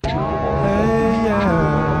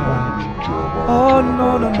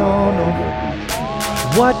no, no, no, no.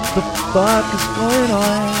 What the fuck is going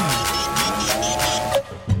on?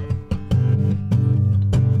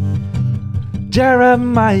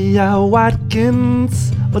 Jeremiah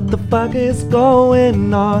Watkins, what the fuck is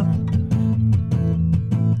going on?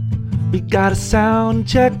 We got a sound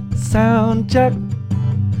check, sound check.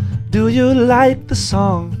 Do you like the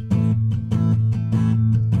song?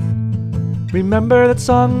 Remember that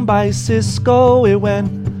song by Cisco? It went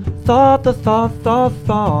thought the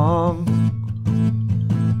thong.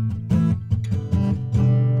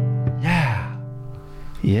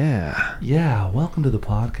 Yeah, welcome to the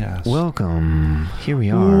podcast. Welcome. Here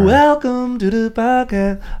we are. Welcome to the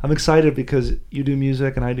podcast. I'm excited because you do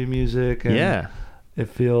music and I do music. And Yeah. it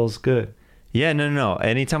feels good. Yeah, no.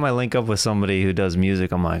 Anytime I link up with somebody who does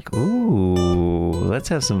music, I'm like, ooh, let's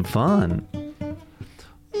have some fun.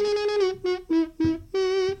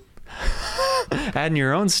 Adding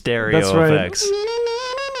your own stereo That's right. effects.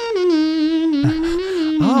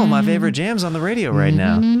 Oh, my favorite jam's on the radio right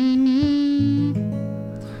now.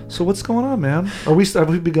 So what's going on, man? Have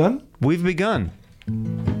we begun? We've begun.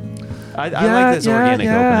 I like this organic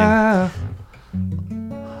opening.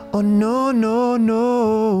 Oh, no.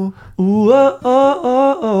 Ooh,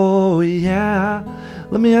 oh, yeah.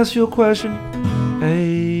 Let me ask you a question.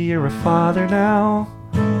 Hey, you're a father now.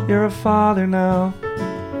 You're a father now.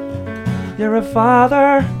 You're a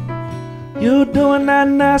father. You doing that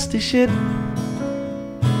nasty shit.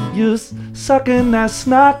 You sucking that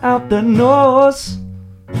snot out the nose.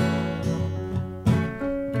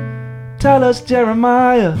 Tell us,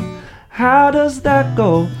 Jeremiah, how does that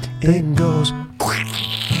go? It goes.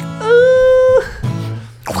 Ooh.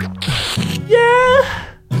 Yeah.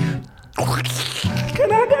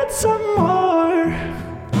 Can I get some more?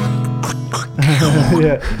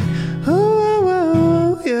 Yeah.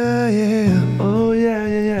 Oh, yeah. Oh,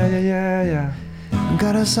 yeah.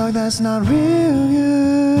 Got a song that's not real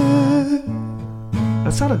good.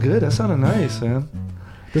 That sounded good. That sounded nice, man.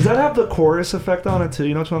 Does that have the chorus effect on it too?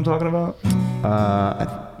 You know what I'm talking about?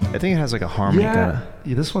 I think it has like a harmony kind of.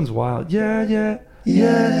 Yeah, this one's wild. Yeah.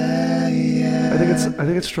 I think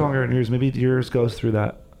it's stronger in yours. Maybe yours goes through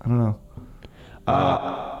that. I don't know.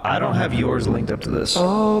 I don't have yours linked up to this.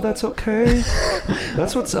 Oh, that's okay.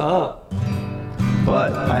 That's what's up.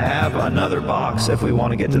 But I have another box if we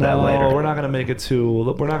want to get to that later. No, we're not gonna make it too.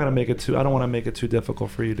 I don't want to make it too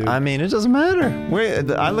difficult for you, dude. I mean, it doesn't matter.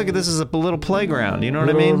 I look at this as a little playground. You know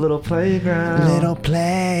what I mean? Little playground. Little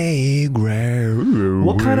playground.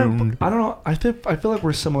 What kind of? I don't know. I feel like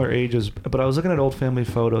we're similar ages, but I was looking at old family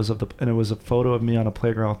photos and it was a photo of me on a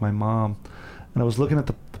playground with my mom, and I was looking at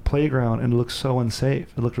the playground and it looked so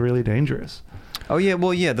unsafe. It looked really dangerous. Oh yeah,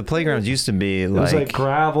 well yeah, the playgrounds used to be like. It was like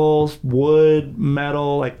gravel, wood,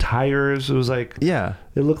 metal, like tires. It was like. Yeah.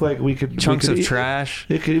 It looked like we could. Chunks of trash.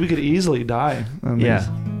 We could easily die. Yeah.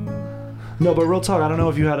 No, but real talk. I don't know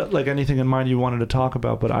if you had like anything in mind you wanted to talk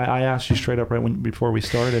about, but I asked you straight up before we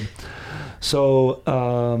started. So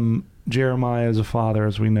Jeremiah is a father,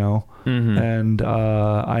 as we know, and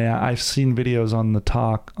I've seen videos on the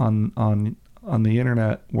talk on the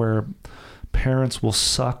internet where parents will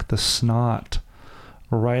suck the snot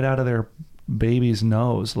right out of their baby's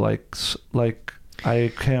nose, like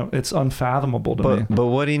I can't. It's unfathomable to me. But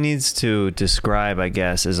what he needs to describe, I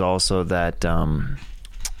guess, is also that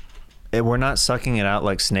we're not sucking it out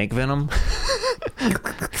like snake venom.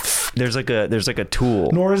 There's like a tool.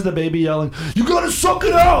 Nor is the baby yelling, "You gotta suck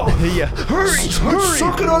it out! Yeah, hurry!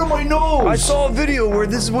 Suck it out of my nose!" I saw a video where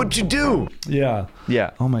this is what you do. Yeah.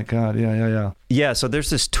 Oh my god. Yeah. Yeah. So there's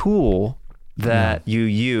this tool that you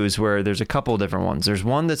use where there's a couple different ones. There's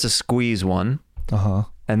one that's a squeeze one.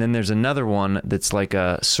 And then there's another one that's like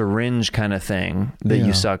a syringe kind of thing that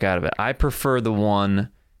you suck out of it. I prefer the one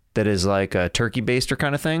that is like a turkey baster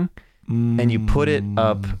kind of thing. And you put it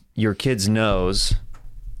up your kid's nose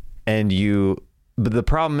but the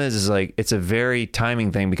problem is like, it's a very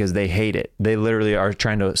timing thing because they hate it. They literally are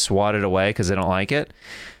trying to swat it away because they don't like it.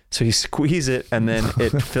 So you squeeze it and then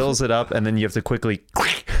it fills it up and then you have to quickly,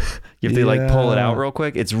 like pull it out real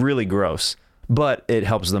quick. It's really gross, but it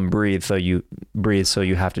helps them breathe. So you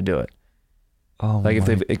have to do it. Oh, like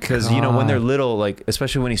because you know, when they're little, like,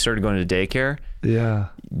 especially when he started going to daycare,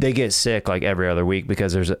 they get sick like every other week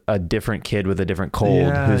because there's a different kid with a different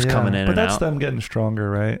cold who's coming in and out. But that's them getting stronger,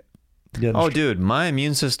 right? Dude, my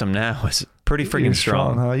immune system now is pretty freaking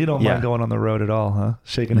strong. Huh? You don't mind going on the road at all, huh?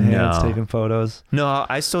 Shaking hands, taking photos. No,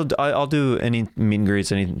 I'll do any meet and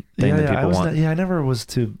greets, anything that people want. I never was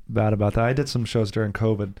too bad about that. I did some shows during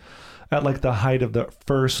COVID, at like the height of the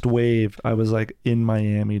first wave, I was like in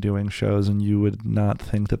Miami doing shows, and you would not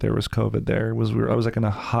think that there was COVID there. I was like in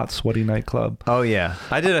a hot, sweaty nightclub. Oh yeah,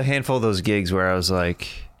 I did a handful of those gigs where I was like,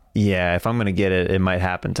 yeah, if I'm gonna get it, it might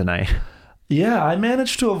happen tonight. Yeah, I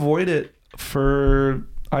managed to avoid it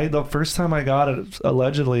the first time I got it,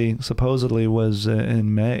 supposedly was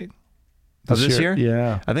in May. This year?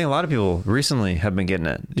 Yeah. I think a lot of people recently have been getting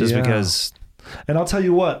it just because. And I'll tell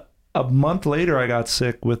you what, a month later I got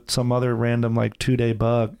sick with some other random like 2-day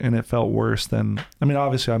bug, and it felt worse than, I mean,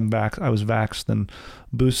 obviously I was vaxxed and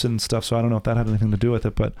boosted and stuff, so I don't know if that had anything to do with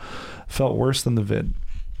it, but felt worse than the vid.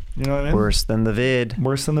 You know what I mean? Worse than the vid.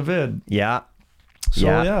 Worse than the vid. Yeah. So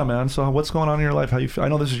yeah, man. So what's going on in your life? How you feel? I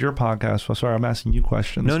know this is your podcast, so sorry I'm asking you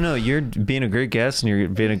questions. No, you're being a great guest and you're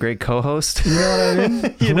being a great co-host. You know what I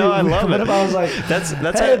mean? I love it. If I was like,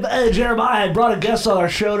 hey, Jeremiah, I brought a guest on our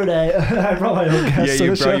show today. I brought my own guest. Yeah,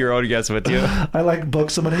 you brought your own guest with you. I like book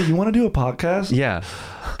someone. Hey, you want to do a podcast? Yeah.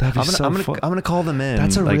 That'd be I'm gonna call them in.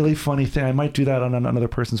 That's a really funny thing. I might do that on another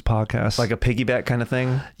person's podcast, like a piggyback kind of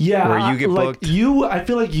thing. Yeah, where you get booked. I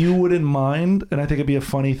feel like you wouldn't mind, and I think it'd be a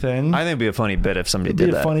funny thing. I think it'd be a funny bit if somebody did that.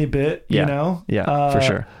 It'd be a funny bit, you know. Yeah, for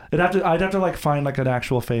sure. I'd have to like find like an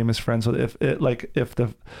actual famous friend, so if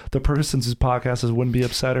the person's podcast wouldn't be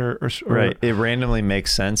upset or right. It randomly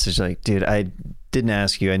makes sense. It's like, dude, I didn't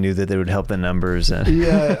ask you. I knew that it would help the numbers. And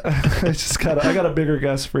yeah, I got a bigger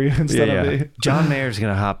guest for you instead of me. John Mayer's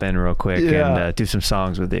gonna hop in real quick and do some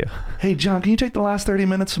songs with you. Hey John, can you take the last 30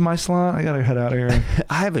 minutes of my slot? I gotta head out of here.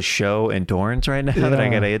 I have a show in Torrance right now that I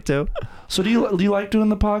gotta get to. So do you like doing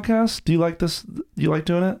the podcast? Do you like this? Do you like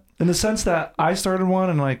doing it? In the sense that I started one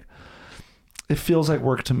and like it feels like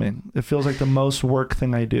work to me. It feels like the most work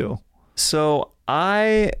thing I do. So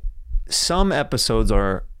some episodes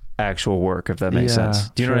are actual work, if that makes sense.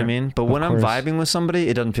 Do you know what I mean? But when I'm vibing with somebody,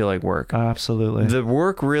 it doesn't feel like work. Absolutely. The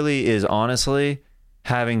work really is honestly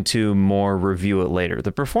having to more review it later.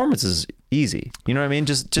 The performance is easy. You know what I mean?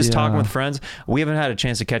 Just talking with friends. We haven't had a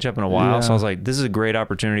chance to catch up in a while, so I was like, this is a great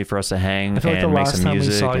opportunity for us to hang and make some music. I feel like the last time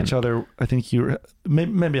we saw each other, I think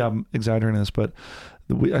maybe I'm exaggerating this, but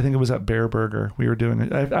I think it was at Bear Burger. We were doing it.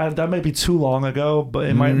 That might be too long ago,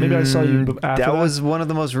 but maybe I saw you after that. That was one of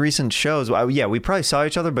the most recent shows. Yeah, we probably saw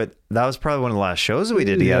each other, but that was probably one of the last shows that we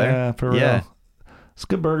did together. Yeah, for real. Yeah. It's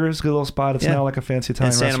good burgers, good little spot. It's now like a fancy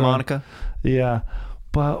Italian restaurant. In Santa Monica. Yeah.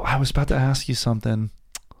 But I was about to ask you something.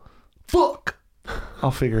 Fuck!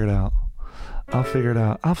 I'll figure it out.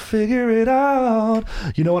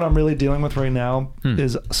 You know what I'm really dealing with right now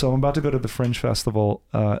is, so I'm about to go to the Fringe Festival.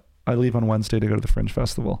 I leave on Wednesday to go to the Fringe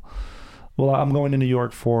Festival. Well, I'm going to New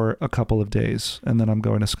York for a couple of days, and then I'm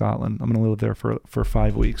going to Scotland. I'm going to live there for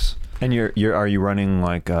 5 weeks. And are you running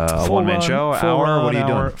like a one-man show, hour? What are you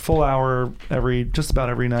doing? Full hour just about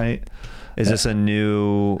every night. Is this a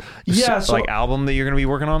new album that you're going to be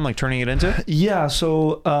working on, like turning it into? Yeah.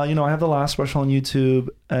 So, I have the last special on YouTube,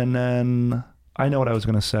 and then I know what I was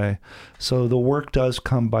going to say. So the work does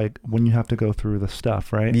come by when you have to go through the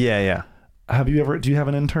stuff, right? Yeah, yeah. Do you have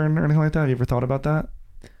an intern or anything like that? Have you ever thought about that?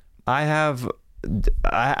 I have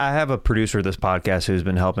a producer of this podcast who's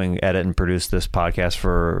been helping edit and produce this podcast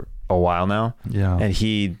for a while now. Yeah. And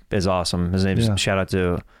he is awesome. His name is, shout out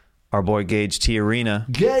to our boy Gage T Arena.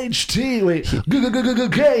 Gage T, wait.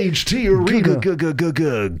 Gage T Arena. Gage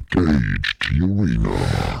T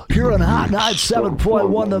Arena. Here on Hot Night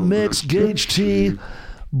 7.1 The Mix, Gage T,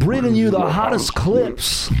 bringing you the hottest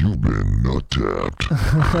clips. You've been nut-tapped.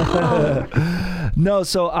 No,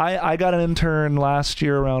 so I got an intern last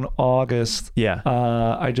year around August. Yeah.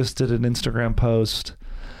 I just did an Instagram post,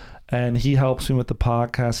 and he helps me with the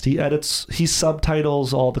podcast. He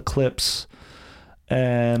subtitles all the clips.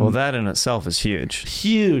 And well, that in itself is huge.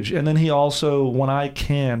 Huge. And then he also, when I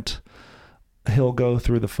can't, he'll go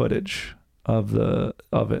through the footage of it,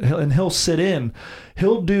 and he'll sit in.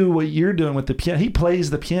 He'll do what you're doing with the piano. He plays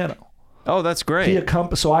the piano. Oh, that's great.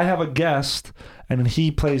 So I have a guest, and then he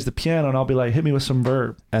plays the piano, and I'll be like, hit me with some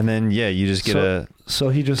verb. And then you just get to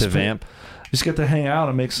vamp. Just get to hang out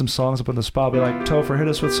and make some songs up on the spot. Be like, Topher, hit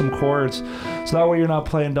us with some chords. So that way you're not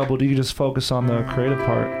playing double D. You just focus on the creative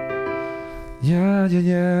part. Yeah. I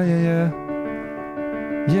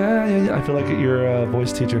feel like you're a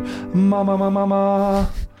voice teacher. Mama.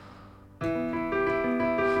 Mama.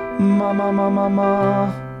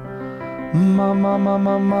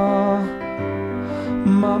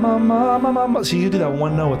 So you do that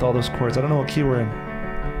one note with all those chords. I don't know what key we're in.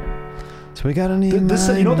 So we gotta need this.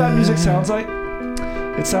 You know what that music sounds like?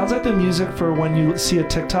 It sounds like the music for when you see a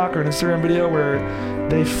TikTok or an Instagram video where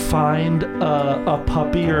they find a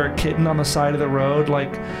puppy or a kitten on the side of the road,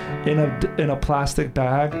 like in a plastic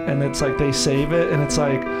bag, and it's like they save it, and it's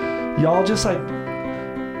like, Y'all just like,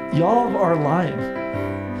 y'all are lying.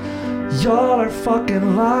 Y'all are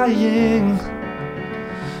fucking lying.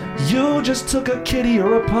 You just took a kitty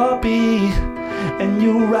or a puppy and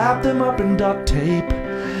you wrapped them up in duct tape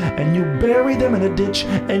and you buried them in a ditch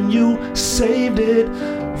and you saved it.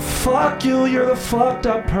 Fuck you, you're the fucked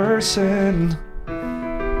up person.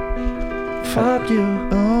 Fuck you.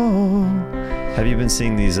 Oh. Have you been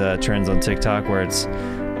seeing these trends on TikTok where it's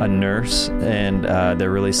a nurse and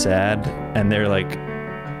they're really sad and they're like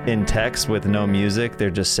in text with no music, they're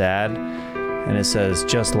just sad, and it says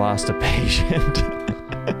just lost a patient.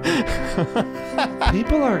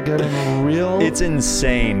 People are getting real. It's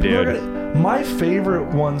insane, dude. My favorite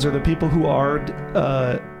ones are the people who are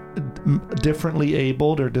differently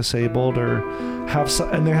abled or disabled or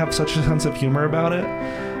and they have such a sense of humor about it.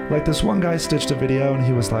 Like this one guy stitched a video and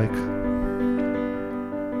he was like,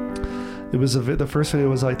 the first video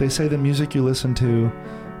was like, they say the music you listen to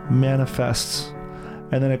manifests,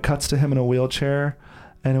 and then it cuts to him in a wheelchair,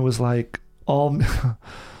 and it was like all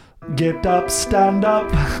get up, stand up.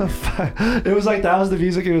 It was like that was the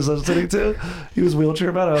music he was listening to. He was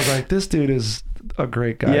wheelchair bound. I was like, this dude is a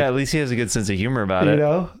great guy. Yeah, at least he has a good sense of humor about it. You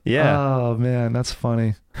know? Yeah. Oh man, that's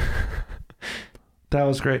funny. That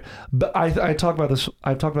was great. But I talk about this.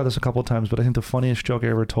 I've talked about this a couple of times, but I think the funniest joke I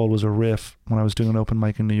ever told was a riff when I was doing an open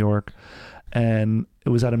mic in New York, and it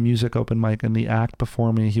was at a music open mic. And the act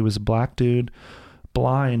before me, he was a black dude,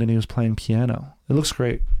 blind, and he was playing piano. It looks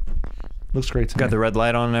great. Looks great to me. Got the red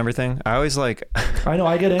light on and everything. I always like. I know.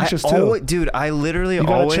 I get anxious too. Dude, I literally you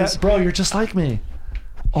always. Chat. Bro, you're just like me.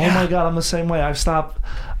 Oh my God, I'm the same way. I've stopped.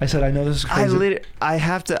 I said, I know this is crazy. I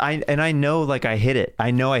have to, I know like I hit it.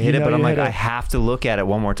 I know I hit it, but I'm like, I have to look at it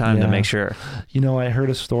one more time to make sure. You know, I heard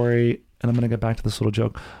a story, and I'm going to get back to this little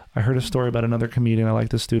joke. I heard a story about another comedian. I like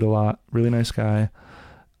this dude a lot. Really nice guy.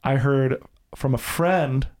 I heard from a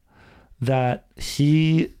friend that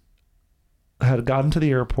he had gotten to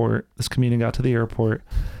the airport. This comedian got to the airport.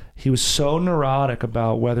 He was so neurotic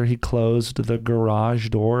about whether he closed the garage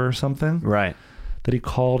door or something. Right. That he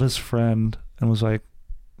called his friend and was like,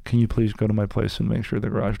 can you please go to my place and make sure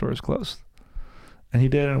the garage door is closed? And he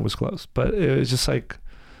did, and it was closed. But it was just like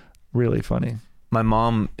really funny. My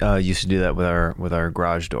mom used to do that with our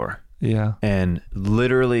garage door. Yeah. And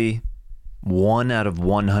literally 1 out of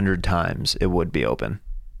 100 times it would be open.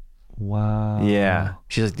 Wow. Yeah.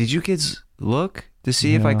 She's like, did you kids look to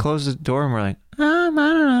see if I closed the door? And we're like, I don't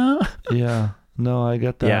know. Yeah. No, I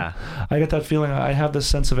get that. Yeah. I get that feeling. I have this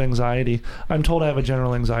sense of anxiety. I'm told I have a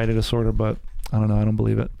general anxiety disorder, but I don't know. I don't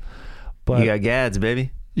believe it. But you got GADS, baby.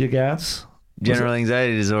 You GADS? General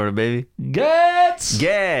anxiety disorder, baby. GADS!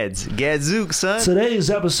 Gadzook, son. Today's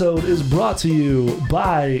episode is brought to you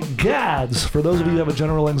by GADS. For those of you who have a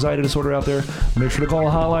general anxiety disorder out there, make sure to call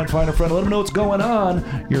a hotline, find a friend, let them know what's going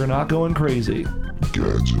on. You're not going crazy.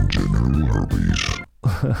 GADS and general herpes.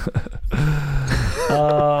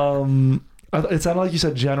 It sounded like you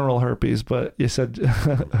said general herpes, but you said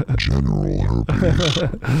general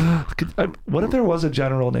herpes. What if there was a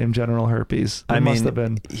general named General Herpes? There must have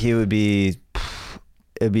been. He'd be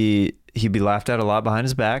laughed at a lot behind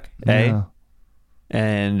his back. Yeah. A,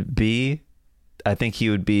 and B, I think he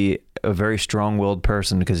would be a very strong-willed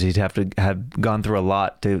person because he'd have to have gone through a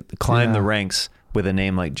lot to climb the ranks with a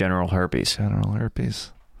name like General Herpes. General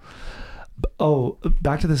Herpes. Oh,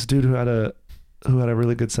 back to this dude who had a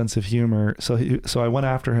really good sense of humor. So I went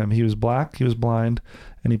after him. He was black, he was blind,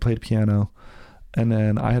 and he played piano. And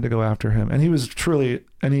then I had to go after him. And he was truly,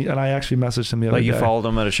 and I actually messaged him the other day. Like you followed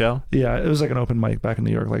him at a show? Yeah, it was like an open mic back in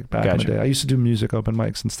New York, like back in the day. I used to do music open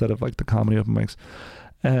mics instead of like the comedy open mics.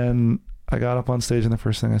 And I got up on stage and the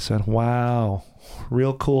first thing I said, wow,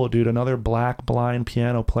 real cool, dude. Another black blind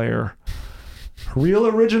piano player. Real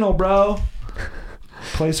original, bro.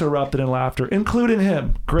 Place erupted in laughter, including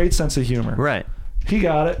him. Great sense of humor. Right. He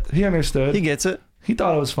got it. He understood. He gets it. He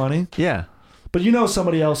thought it was funny. Yeah. But you know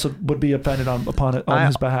somebody else would be offended on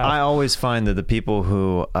his behalf. I always find that the people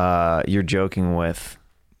who you're joking with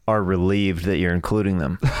are relieved that you're including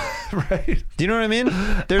them. Right. Do you know what I mean?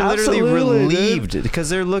 They're literally relieved because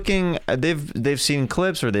they're looking. They've seen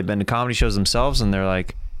clips or they've been to comedy shows themselves, and they're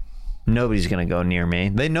like, nobody's gonna go near me.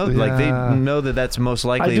 They know, like they know that that's most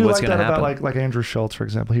likely what's gonna happen. About like Andrew Schultz, for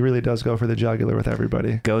example. He really does go for the jugular with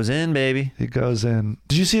everybody. Goes in, baby. He goes in.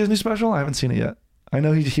 Did you see his new special? I haven't seen it yet. I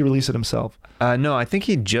know he released it himself. No, I think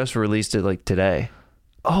he just released it like today.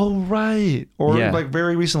 Oh right, or like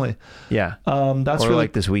very recently. Yeah. That's or really,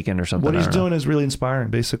 like this weekend or something. What he's doing is really inspiring.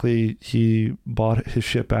 Basically, he bought his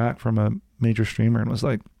shit back from a major streamer and was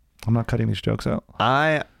like, "I'm not cutting these jokes out."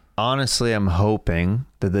 I honestly am hoping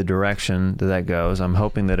that the direction that goes, I'm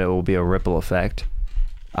hoping that it will be a ripple effect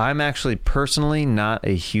I'm actually personally not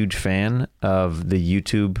a huge fan of the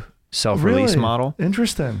YouTube self-release model.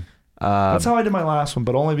 Interesting. That's how I did my last one,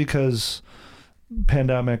 but only because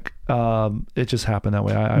pandemic, it just happened that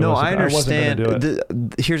way. I understand. I wasn't gonna do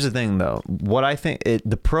it. Here's the thing, though. What I think,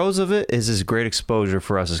 the pros of it is great exposure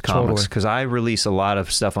for us as comics, because I release a lot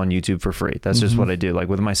of stuff on YouTube for free. That's just what I do. Like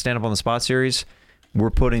with my Stand Up on the Spot series, we're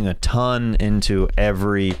putting a ton into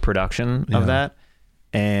every production of that,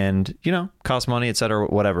 and cost money, etc.,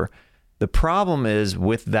 whatever. The problem is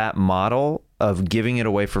with that model of giving it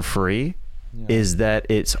away for free is that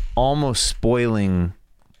it's almost spoiling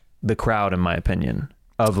the crowd, in my opinion,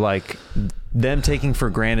 of like them taking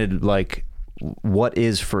for granted like what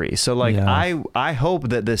is free. So like I hope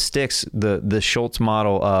that this sticks, the Schultz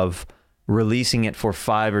model of releasing it for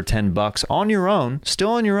 $5 or $10 on your own,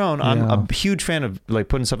 still on your own. I'm a huge fan of like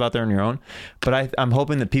putting stuff out there on your own, but I'm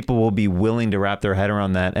hoping that people will be willing to wrap their head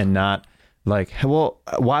around that and not like, well,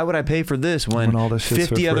 why would I pay for this when all this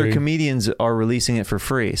 50 other comedians are releasing it for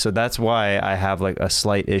free? So that's why I have like a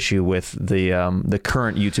slight issue with the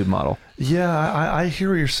current YouTube model. Yeah, I hear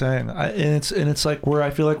what you're saying, and it's like where I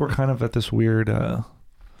feel like we're kind of at this weird. I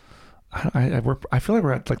feel like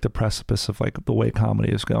we're at like the precipice of like the way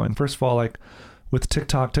comedy is going. First of all, like with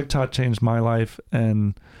TikTok changed my life,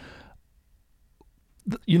 and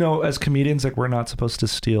as comedians, like we're not supposed to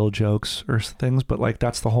steal jokes or things, but like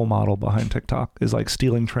that's the whole model behind TikTok is like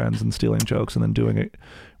stealing trends and stealing jokes and then doing it.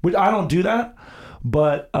 Which I don't do that,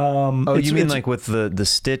 but you mean like with the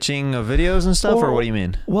stitching of videos and stuff, or what do you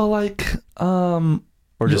mean? Well, like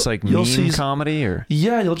or just like meme comedy, or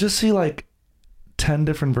you'll just see like 10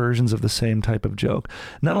 different versions of the same type of joke.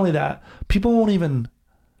 Not only that, people won't even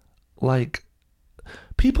go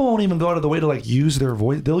out of the way to like use their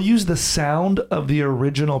voice. They'll use the sound of the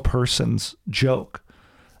original person's joke,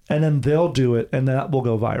 and then they'll do it, and that will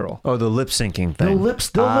go viral. Oh, the lip syncing thing. They'll lip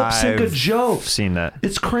sync a joke. I've seen that.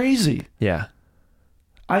 It's crazy. Yeah.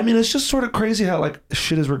 I mean, it's just sort of crazy how like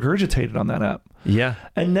shit is regurgitated on that app. Yeah.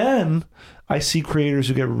 And then I see creators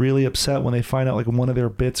who get really upset when they find out like one of their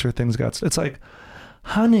bits or things got. It's like,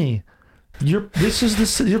 honey, you're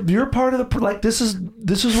part of the like this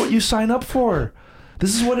is what you sign up for.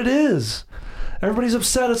 This is what it is. Everybody's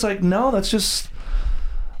upset. It's like, no, that's just...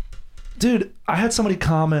 Dude, I had somebody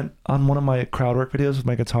comment on one of my crowd work videos with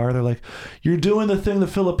my guitar. They're like, you're doing the thing the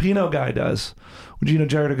Filipino guy does. Would you know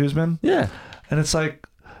Jared Guzman? Yeah. And it's like,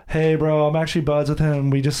 hey, bro, I'm actually buds with him.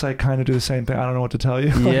 We just like kind of do the same thing. I don't know what to tell you.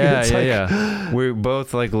 Yeah. We're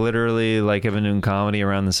both like literally like have been doing comedy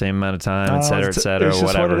around the same amount of time, et cetera, it's whatever. Just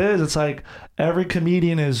what it is. It's like every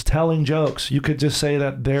comedian is telling jokes. You could just say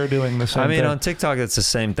that they're doing the same thing. I mean, on TikTok, it's the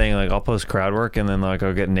same thing. Like I'll post crowd work and then like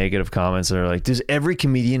I'll get negative comments that are like, does every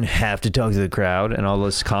comedian have to talk to the crowd? And I'll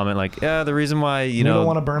just comment like, yeah, the reason why, you know, don't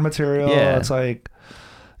want to burn material. Yeah. It's like,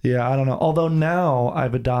 yeah, I don't know. Although now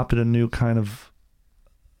I've adopted a new kind of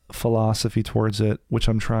philosophy towards it, which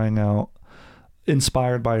I'm trying out,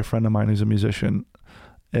 inspired by a friend of mine who's a musician,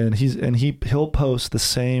 and he'll post the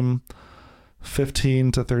same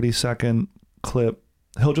 15 to 30 second clip.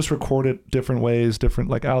 He'll just record it different ways, different,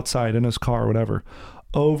 like outside in his car or whatever,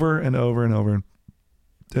 over and over and over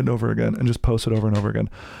and over again, and just post it over and over again.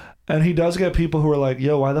 And he does get people who are like,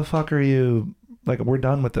 yo, why the fuck are you like, we're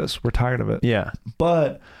done with this, we're tired of it. Yeah.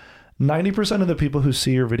 But 90% of the people who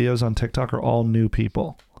see your videos on TikTok are all new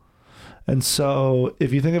people. And so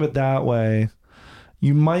if you think of it that way,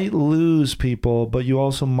 you might lose people, but you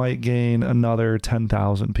also might gain another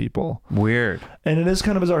 10,000 people. Weird. And it is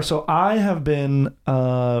kind of bizarre. So I have been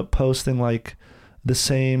posting like the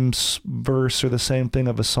same verse or the same thing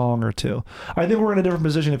of a song or two. I think we're in a different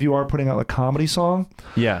position if you are putting out a comedy song.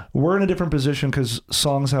 Yeah. We're in a different position because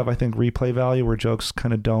songs have, I think, replay value where jokes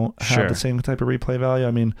kind of don't have the same type of replay value.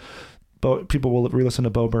 I mean, people will re-listen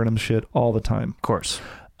to Bo Burnham shit all the time. Of course.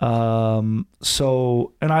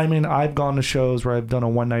 So, and I mean, I've gone to shows where I've done a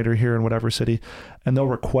one-nighter here in whatever city, and they'll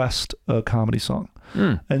request a comedy song.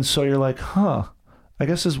 And so you're like, huh, I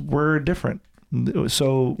guess we're different.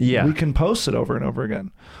 So we can post it over and over again,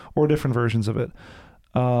 or different versions of it.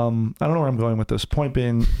 I don't know where I'm going with this. Point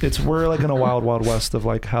being, we're like in a wild, wild west of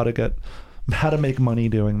like how to make money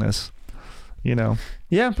doing this, you know?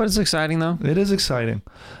 Yeah, but it's exciting though. It is exciting.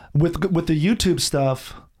 With the YouTube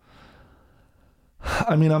stuff,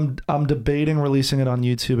 I mean, I'm debating releasing it on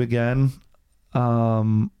YouTube again,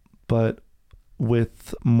 but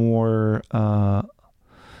with more,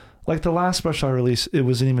 like the last special I released, it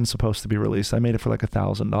wasn't even supposed to be released. I made it for like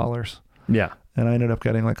 $1,000. Yeah. And I ended up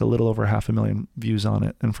getting like a little over 500,000 views on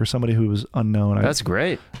it. And for somebody who was unknown, that's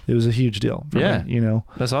great. It was a huge deal for me, you know?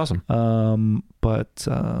 That's awesome. But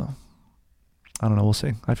I don't know. We'll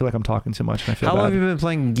see. I feel like I'm talking too much. And I feel How long bad. have you been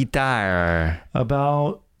playing guitar?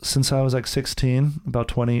 About since I was like 16, about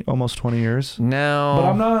 20, almost 20 years. No. But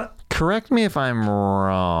I'm not. Correct me if I'm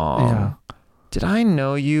wrong. Yeah. Did I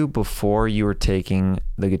know you before you were taking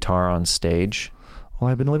the guitar on stage? Well,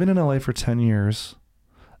 I've been living in LA for 10 years.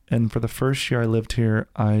 And for the first year I lived here,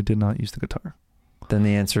 I did not use the guitar. Then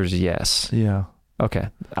the answer is yes. Yeah. Okay.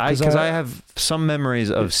 Because I have some memories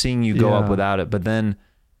of seeing you go up without it, but then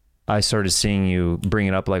I started seeing you bring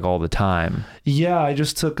it up like all the time. Yeah, I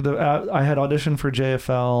just took I had auditioned for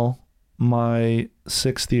JFL my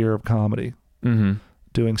 6th year of comedy,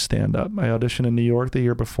 doing stand-up. I auditioned in New York the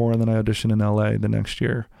year before, and then I auditioned in LA the next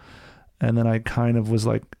year. And then I kind of was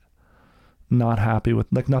like not happy with,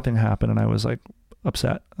 like nothing happened, and I was like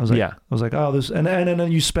upset. I was like, oh, this, and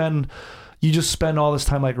then you just spend all this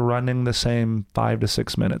time like running the same 5 to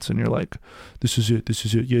 6 minutes, and you're like, this is it,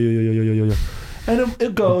 yeah. And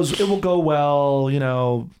it will go well, you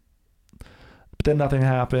know, but then nothing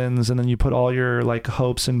happens. And then you put all your like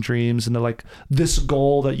hopes and dreams into like this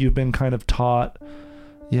goal that you've been kind of taught.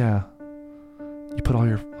 Yeah. You put all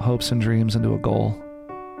your hopes and dreams into a goal,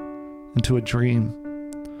 into a dream,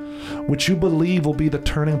 which you believe will be the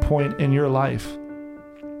turning point in your life.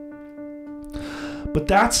 But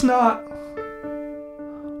that's not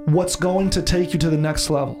what's going to take you to the next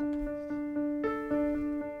level.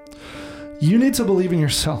 You need to believe in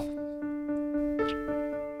yourself.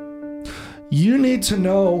 You need to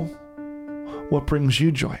know what brings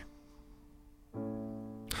you joy,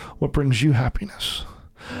 what brings you happiness.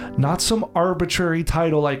 Not some arbitrary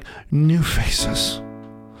title like New Faces,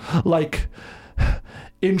 like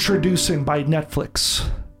Introducing by Netflix.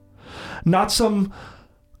 Not some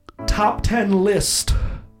top 10 list.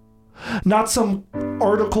 Not some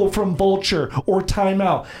article from Vulture or Time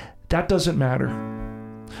Out. That doesn't matter.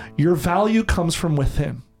 Your value comes from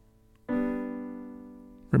within.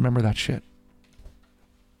 Remember that shit.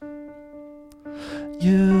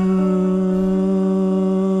 You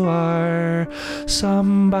are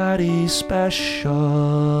somebody special.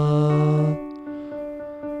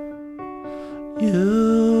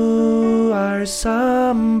 You are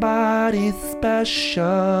somebody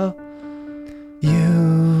special.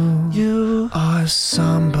 You are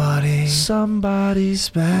somebody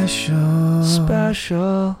special.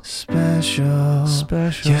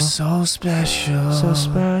 You're so special. So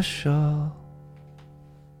special.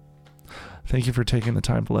 Thank you for taking the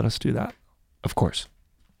time to let us do that. Of course.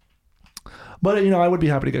 But, you know, I would be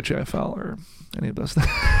happy to get JFL or any of those things.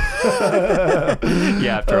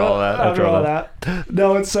 Yeah, after all that.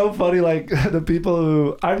 No, it's so funny. Like, the people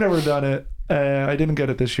who... I've never done it. I didn't get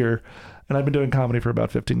it this year. And I've been doing comedy for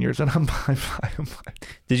about 15 years. And I'm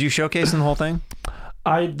Did you showcase in the whole thing?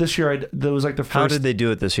 This year, there was like the first... How did they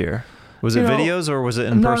do it this year? Was it videos or was it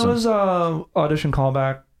in person? No, it was audition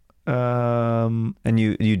callback. And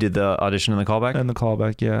you did the audition and the callback? And the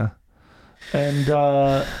callback, yeah. And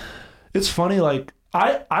it's funny, like,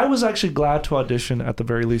 I was actually glad to audition at the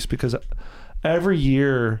very least, because every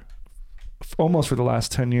year, almost for the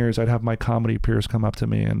last 10 years, I'd have my comedy peers come up to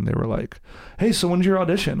me and they were like, hey, so when's your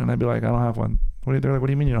audition? And I'd be like, I don't have one. They're like, what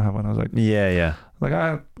do you mean you don't have one? I was like, yeah. Like,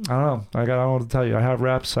 I don't know. I don't know what to tell you. I have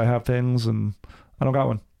reps, I have things, and I don't got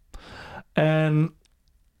one. And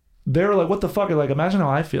they were like, what the fuck? Like, imagine how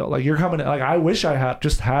I feel. Like, you're coming, like, I wish I had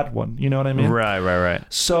just had one. You know what I mean? Right.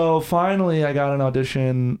 So finally, I got an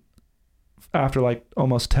audition after like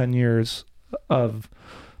almost 10 years of,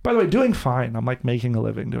 by the way, doing fine. I'm like making a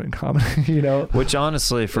living doing comedy, you know? Which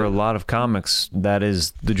honestly, for a lot of comics, that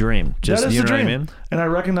is the dream. Just, that is you the know dream. What I mean? And I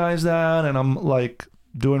recognize that, and I'm like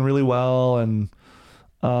doing really well. And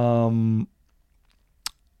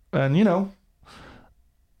you know,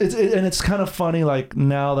 it's kind of funny, like,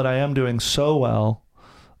 now that I am doing so well,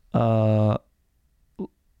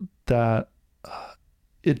 that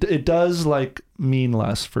it does like mean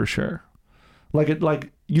less for sure.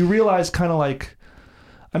 Like you realize kind of like,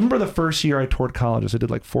 I remember the first year I toured colleges, I did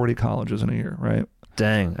like 40 colleges in a year, right?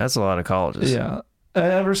 Dang, that's a lot of colleges. Yeah. And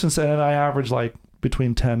ever since then, I average like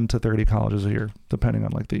between 10 to 30 colleges a year, depending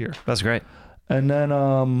on like the year. That's great. And then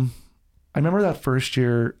I remember that first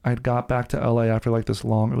year I got back to LA after like this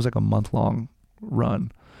long, it was like a month-long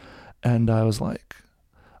run. And I was like,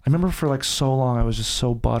 I remember for like so long, I was just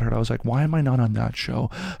so butthurt. I was like, why am I not on that show?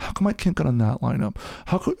 How come I can't get on that lineup?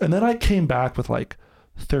 And then I came back with like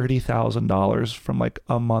 $30,000 from like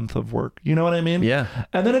a month of work. You know what I mean? Yeah.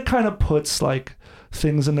 And then it kind of puts like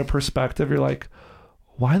things into perspective. You're like,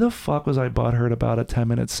 why the fuck was I butthurt about a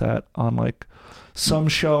 10-minute set on like some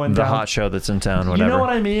show in the hot show that's in town, whatever. You know what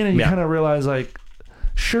I mean? And you kind of realize, like,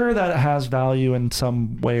 sure, that it has value in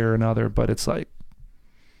some way or another, but it's like,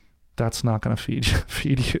 that's not going to feed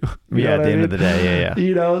you. You Yeah, know at what the I end mean? of the day, yeah.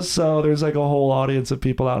 You know, so there's like a whole audience of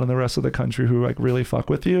people out in the rest of the country who like really fuck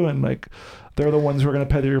with you, and like they're the ones who are going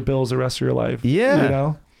to pay your bills the rest of your life. Yeah. You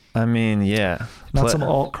know? I mean, yeah. Not some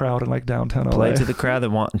alt crowd in like downtown LA. Play to the crowd that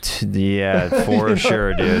want to, yeah, for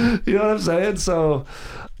sure, dude. You know what I'm saying? So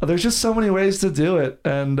there's just so many ways to do it,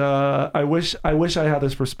 and I wish I had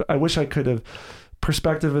this I wish I could have.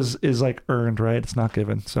 Perspective is like earned, right? It's not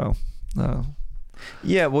given. So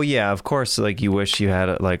yeah, well, yeah, of course, like you wish you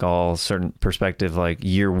had like all certain perspective, like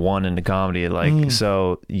year one into comedy, like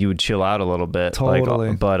so you would chill out a little bit. Totally.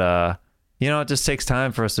 Like, but you know, it just takes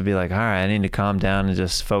time for us to be like, all right, I need to calm down and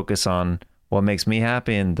just focus on what makes me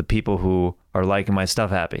happy and the people who are liking my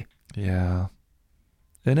stuff happy. yeah,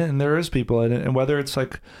 and there is people in it, and whether it's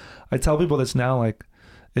like, I tell people this now, like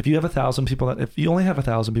if you have 1,000 people if you only have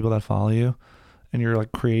 1,000 people that follow you, and you're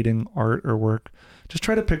like creating art or work, just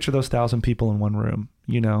try to picture those 1,000 people in one room,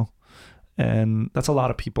 you know, and that's a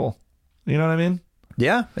lot of people. You know what I mean?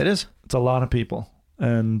 Yeah, it is. It's a lot of people,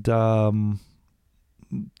 and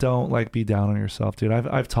don't like be down on yourself, dude.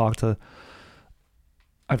 I've talked to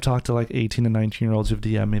like 18 and 19-year-olds who've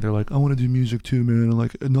DM'd me. They're like, I want to do music too, man. And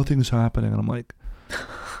like nothing's happening, and I'm like,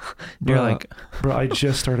 You're like, bro, I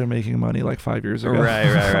just started making money like 5 years ago. Right,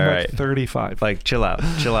 I'm right. like 35. Like chill out a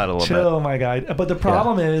little bit. Chill, my guy. But the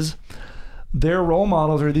problem is, their role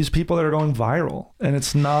models are these people that are going viral, and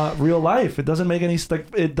it's not real life. It doesn't make any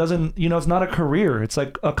it doesn't, you know, it's not a career. It's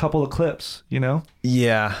like a couple of clips, you know?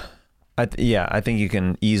 Yeah. I think you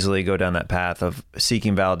can easily go down that path of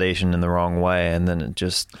seeking validation in the wrong way, and then it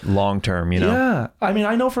just long term, you know? Yeah. I mean,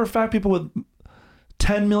 I know for a fact people with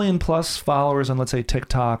 10 million plus followers on, let's say,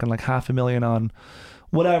 TikTok, and like 500,000 on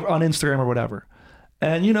whatever, on Instagram or whatever.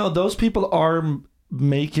 And, you know, those people are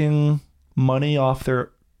making money off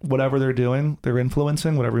their whatever they're doing. They're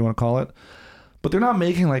influencing, whatever you want to call it. But they're not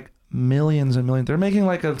making like millions and millions. They're making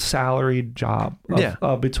like a salaried job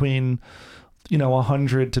between, you know,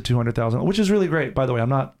 100 to 200,000, which is really great, by the way.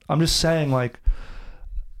 I'm just saying like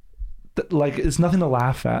it's nothing to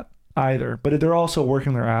laugh at either, but they're also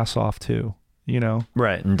working their ass off too, you know?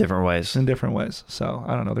 Right. In different ways. So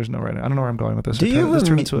I don't know. There's no right. I don't know where I'm going with this. Do you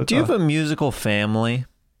have a musical family?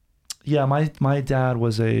 Yeah. My dad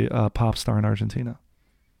was a pop star in Argentina.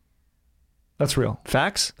 That's real.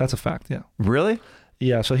 Facts? That's a fact. Yeah. Really?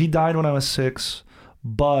 Yeah. So he died when I was 6,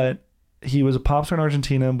 but he was a pop star in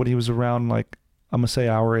Argentina, but he was around like, I'm going to say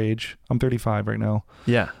our age. I'm 35 right now.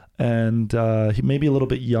 Yeah. And he may be a little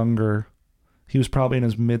bit younger. He was probably in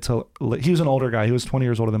his he was an older guy. He was 20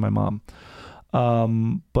 years older than my mom.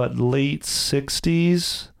 But late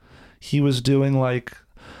 60s, he was doing like,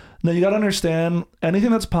 now you got to understand,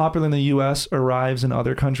 anything that's popular in the US arrives in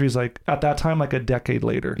other countries like at that time, like a decade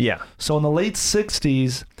later. Yeah. So in the late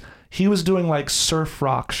 60s, he was doing like surf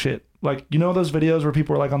rock shit. Like, you know those videos where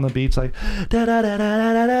people are like on the beach, like da da da da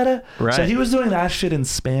da da da. Right. So he was doing that shit in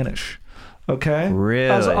Spanish. Okay. Really?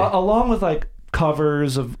 Along with like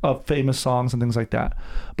covers of famous songs and things like that.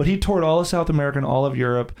 But he toured all of South America and all of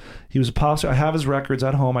Europe. He was a pop star. I have his records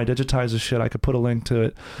at home. I digitized his shit. I could put a link to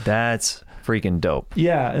it. That's freaking dope.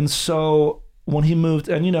 Yeah. And so when he moved,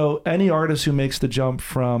 and you know, any artist who makes the jump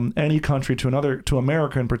from any country to another, to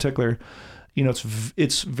America in particular, you know,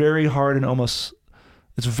 it's very hard and almost,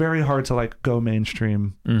 it's very hard to like go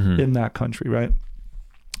mainstream in that country, right?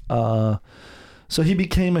 So he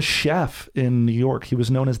became a chef in New York. He was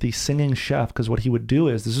known as the singing chef because what he would do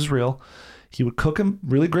is, this is real, he would cook a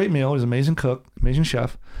really great meal. He was an amazing cook, amazing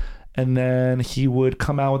chef. And then he would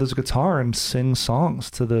come out with his guitar and sing songs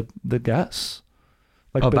to the guests.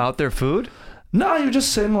 Like About their food? No, you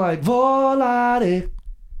just sing like Volare,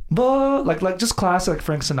 like just classic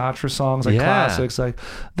Frank Sinatra songs, like classics, like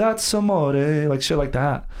That's Amore, like shit like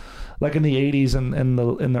that. Like in the 80s and in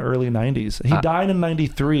the early 90s. He died in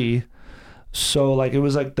 93. So like it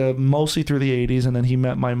was like mostly through the 80s, and then he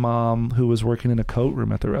met my mom who was working in a coat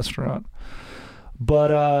room at the restaurant. But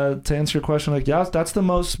to answer your question, like, yeah, that's the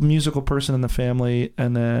most musical person in the family.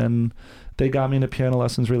 And then they got me into piano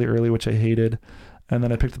lessons really early, which I hated. And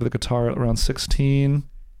then I picked up the guitar around 16.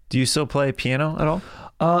 Do you still play piano at all?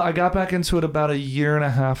 I got back into it about a year and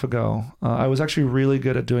a half ago. I was actually really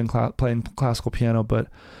good at playing classical piano, but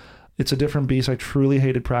it's a different beast. I truly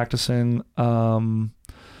hated practicing.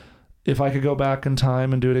 If I could go back in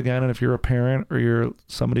time and do it again, and if you're a parent or you're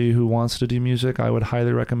somebody who wants to do music, I would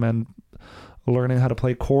highly recommend learning how to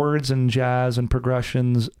play chords and jazz and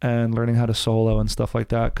progressions and learning how to solo and stuff like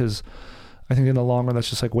that, because I think in the long run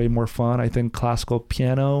that's just like way more fun. I think classical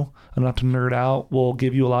piano, and not to nerd out, will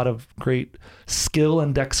give you a lot of great skill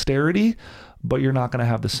and dexterity, but you're not going to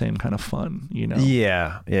have the same kind of fun,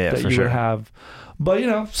 Yeah, that for you sure. would have. But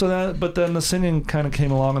but then the singing kind of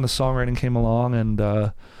came along and the songwriting came along,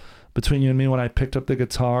 and between you and me, when I picked up the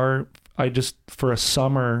guitar, I just for a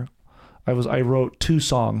summer, I wrote 2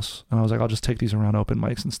 songs, and I was like, I'll just take these around open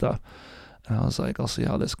mics and stuff. And I was like, I'll see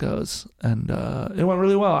how this goes, and it went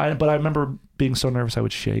really well. But I remember being so nervous I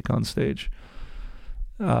would shake on stage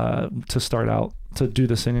to start out to do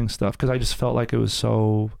the singing stuff, because I just felt like it was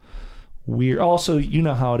so weird. Also, you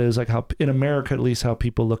know how it is, like how in America at least, how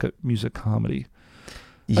people look at music comedy.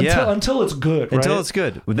 Yeah. Until it's good, right? Until it's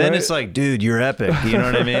good. Then it's like, dude, you're epic. You know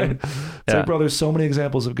what I mean? It's like, bro, there's so many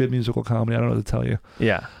examples of good musical comedy. I don't know what to tell you.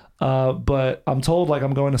 Yeah. But I'm told, like,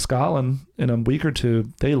 I'm going to Scotland in a week or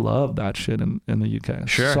 2. They love that shit in the UK.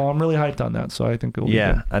 Sure. So I'm really hyped on that. So I think it'll be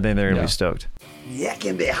good. I think they're going to be stoked. It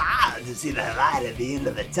can be hard to see the light at the end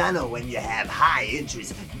of the tunnel when you have high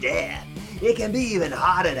interest debt. It can be even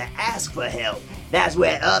harder to ask for help. That's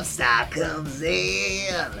where Upstart comes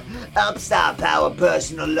in. Upstart Power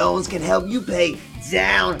Personal Loans can help you pay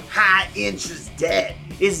down high interest debt.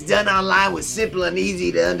 It's done online with simple and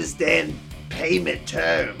easy to understand payment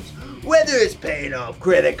terms. Whether it's paying off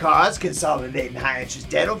credit cards, consolidating high interest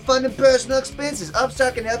debt, or funding personal expenses,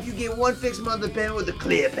 Upstart can help you get one fixed monthly payment with a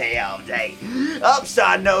clear payoff date.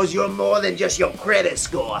 Upstart knows you're more than just your credit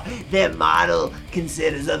score. Their model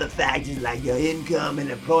considers other factors like your income and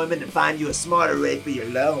employment to find you a smarter rate for your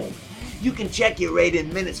loan. You can check your rate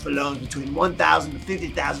in minutes for loans between $1,000 to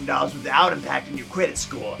 $50,000 without impacting your credit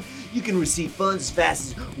score. You can receive funds as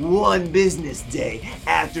fast as 1 business day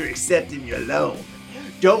after accepting your loan.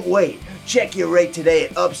 Don't wait. Check your rate today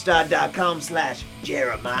at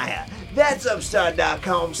upstart.com/Jeremiah. That's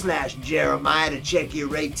upstart.com/Jeremiah to check your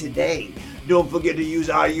rate today. Don't forget to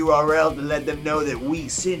use our URL to let them know that we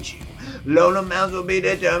sent you. Loan amounts will be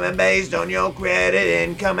determined based on your credit,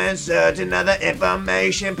 income, and certain other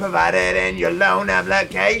information provided in your loan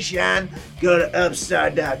application. Go to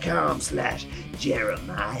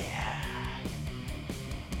upstart.com/Jeremiah.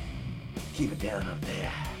 Keep it down up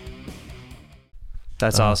there.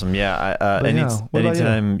 That's awesome. Yeah. What about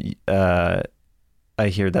Anytime I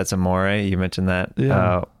hear That's Amore, you mentioned that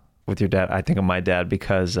with your dad, I think of my dad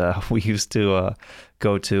because we used to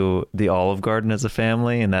go to the Olive Garden as a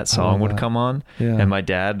family, and that song would come on. Yeah. And my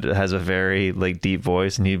dad has a very like deep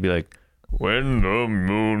voice, and he'd be like, "When the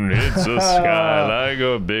moon hits the sky like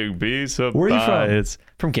a big piece of Where are you pie." from? It's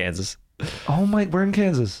from Kansas. Oh my, we're in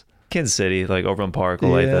Kansas. Kansas City, like Overland Park,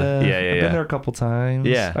 like that. Yeah. I've been there a couple times.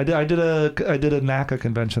 Yeah. I did a NACA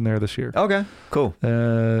convention there this year. Okay, cool.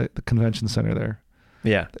 The convention center there.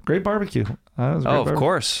 Yeah. Great barbecue. Of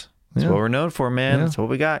course. That's what we're known for, man. Yeah. That's what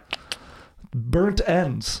we got. Burnt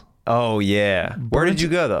ends. Oh yeah. Where did you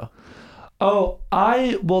go though? Oh,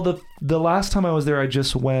 the last time I was there, I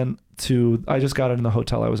just got in the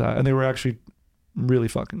hotel I was at, and they were actually really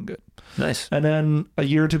fucking good. Nice. And then a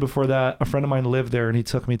year or 2 before that, a friend of mine lived there, and he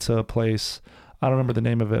took me to a place. I don't remember the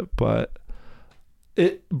name of it, but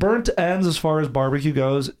Burnt Ends, as far as barbecue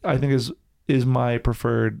goes, I think is my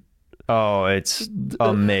preferred. Oh, it's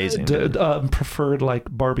amazing. Preferred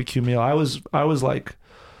like barbecue meal. I was like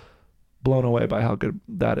blown away by how good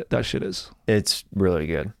that shit is. It's really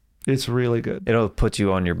good. It's really good. It'll put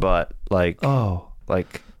you on your butt, it'll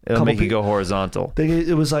make you go horizontal.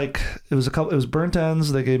 It was burnt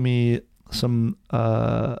ends. They gave me some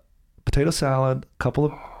potato salad,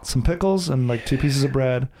 some pickles, and like 2 pieces of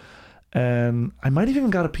bread, and I might have even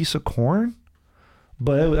got a piece of corn.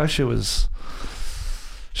 But that shit is.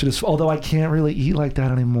 Although I can't really eat like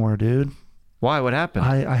that anymore, dude. Why? What happened?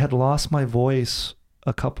 I had lost my voice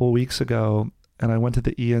a couple weeks ago, and I went to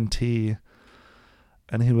the ENT,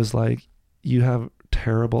 and he was like, "You have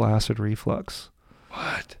terrible acid reflux."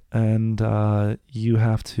 What? And you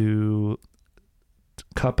have to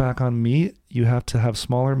cut back on meat. You have to have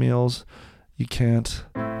smaller meals. You can't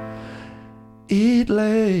eat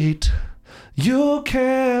late. You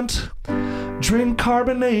can't drink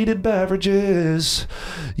carbonated beverages.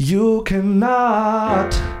 You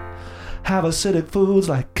cannot have acidic foods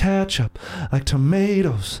like ketchup, like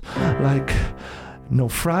tomatoes, like no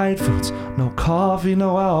fried foods, no coffee,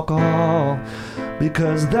 no alcohol,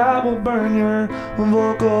 because that will burn your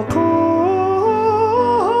vocal cords.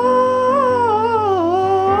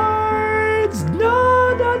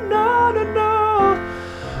 No, no, no, no, no.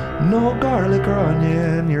 No garlic or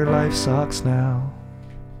onion, your life sucks now.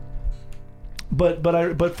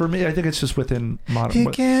 But for me, I think it's just within modern. He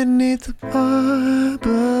can't eat the barbecue.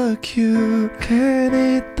 Can't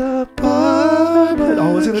eat the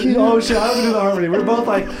barbecue. Oh, shit! I'm gonna do the harmony. We're both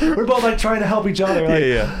like trying to help each other. Like,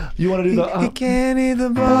 Yeah. You want to do the? He can't eat the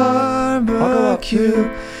barbecue.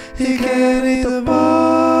 He can't eat the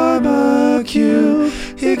barbecue.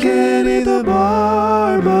 He can't eat the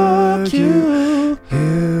barbecue.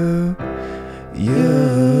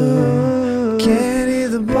 You can't eat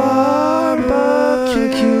the barbecue.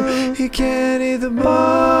 He can't eat the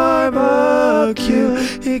barbecue.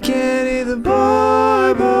 He can't eat the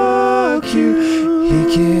barbecue.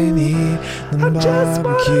 He can't eat the barbecue. I just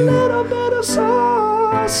want a little bit of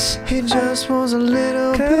sauce. He just wants a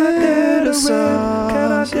little bit of sauce.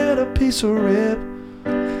 Can I get a piece of rib?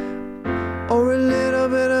 Or a little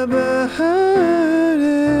bit of burden.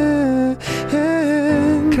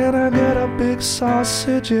 Can I get a big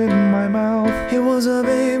sausage in my mouth? He wants a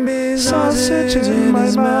big sausage in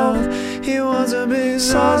his mouth. He wants a big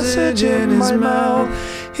sausage in his mouth.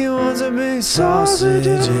 He wants a big sausage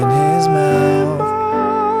in his mouth.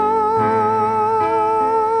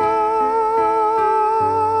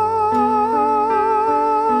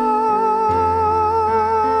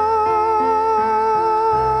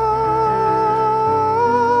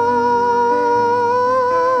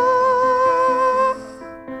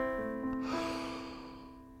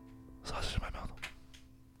 Sausage in my mouth.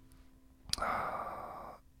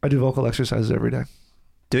 I do vocal exercises every day.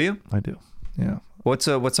 Do you? I do. Yeah. What's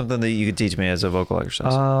something that you could teach me as a vocal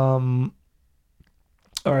exercise? All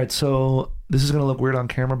right, so this is going to look weird on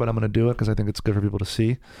camera, but I'm going to do it because I think it's good for people to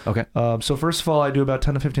see. Okay. So first of all, I do about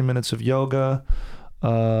 10 to 15 minutes of yoga,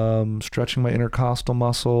 stretching my intercostal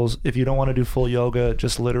muscles. If you don't want to do full yoga,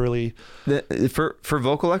 just literally... For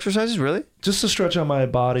vocal exercises, really? Just to stretch out my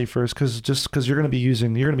body first, because you're going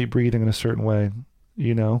to be breathing in a certain way,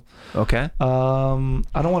 you know? Okay.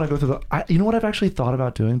 I don't want to go through you know what I've actually thought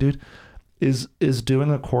about doing, dude? Is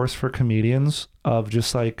doing a course for comedians of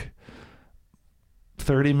just like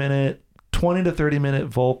 20 to 30 minute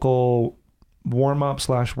vocal warm-up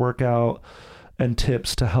 / workout and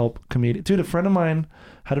tips to help comedians. Dude, a friend of mine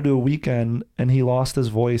had to do a weekend and he lost his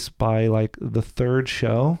voice by like the third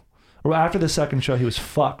show. Or after the second show, he was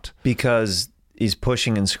fucked. Because he's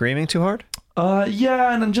pushing and screaming too hard?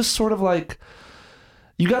 Yeah, and then just sort of like,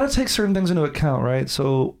 you got to take certain things into account, right?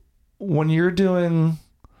 So when you're doing,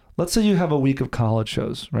 let's say you have a week of college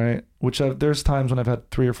shows, right? There's times when I've had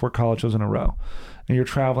 3 or 4 college shows in a row. And you're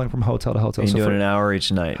traveling from hotel to hotel. And you're doing an hour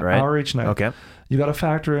each night, right? Hour each night. Okay. You got to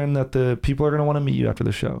factor in that the people are going to want to meet you after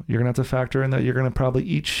the show. You're going to have to factor in that you're going to probably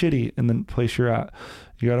eat shitty in the place you're at.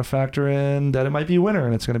 You got to factor in that it might be winter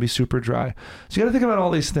and it's going to be super dry. So you got to think about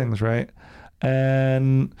all these things, right?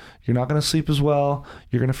 And you're not going to sleep as well.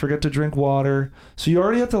 You're going to forget to drink water. So you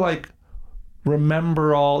already have to like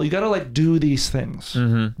remember you got to like do these things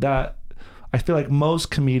that I feel like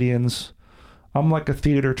most comedians, I'm like a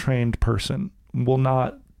theater trained person, will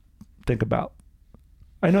not think about.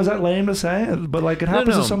 I know, is that lame to say? But like it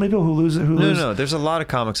happens to so many people who lose it. No. There's a lot of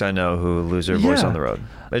comics I know who lose their voice on the road.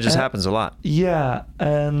 It just happens a lot. Yeah.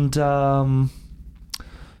 And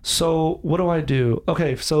so what do I do?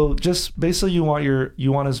 Okay, so just basically you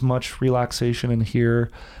want as much relaxation in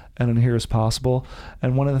here and in here as possible.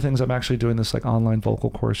 And one of the things I'm actually doing this like online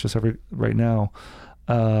vocal course right now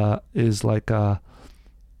is like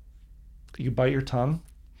you bite your tongue.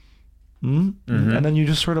 Mm-hmm. And then you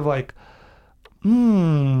just sort of like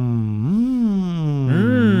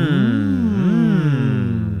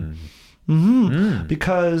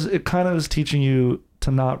because it kind of is teaching you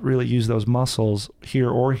to not really use those muscles here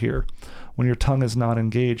or here. When your tongue is not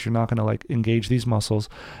engaged, you're not going to like engage these muscles,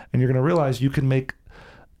 and you're going to realize you can make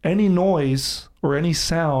any noise or any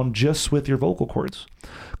sound just with your vocal cords.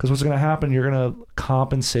 Because what's going to happen, you're going to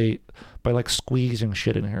compensate by like squeezing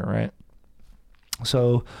shit in here, right?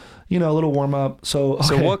 So, a little warm up. So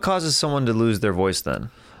what causes someone to lose their voice then?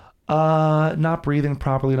 Not breathing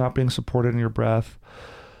properly, not being supported in your breath,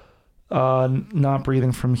 not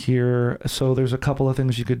breathing from here. So there's a couple of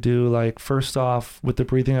things you could do. Like first off, with the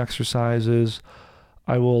breathing exercises,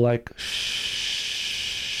 I will like shh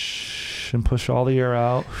and push all the air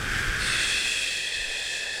out.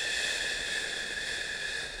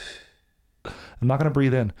 I'm not going to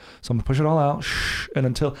breathe in. So I'm going to push it all out. And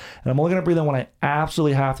I'm only going to breathe in when I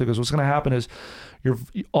absolutely have to, because what's going to happen is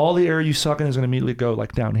all the air you suck in is going to immediately go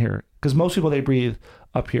like down here. Because most people, they breathe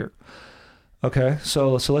up here. Okay.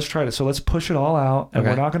 So let's try it. So let's push it all out, and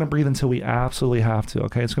we're not going to breathe until we absolutely have to.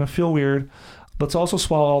 Okay. It's going to feel weird. Let's also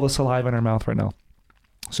swallow all the saliva in our mouth right now,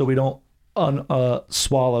 so we don't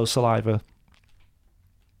swallow saliva.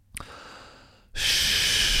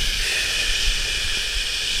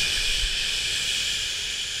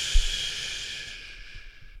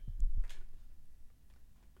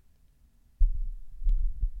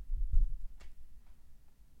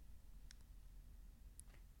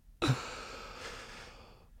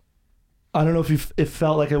 I don't know if it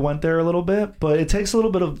felt like it went there a little bit, but it takes a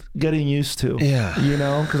little bit of getting used to. Yeah. You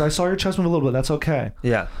know, because I saw your chest move a little bit. That's okay.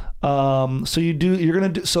 Yeah. So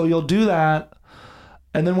you'll do that,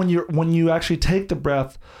 and then when you actually take the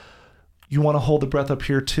breath, you want to hold the breath up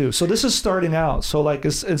here too. So this is starting out. So like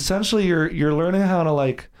it's essentially you're learning how to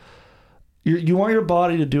like you want your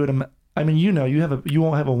body to do it. I mean, you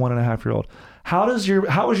won't have a 1.5-year-old. How is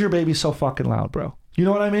your baby so fucking loud, bro? You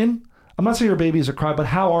know what I mean? I'm not saying your babies are cry, but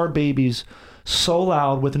how are babies so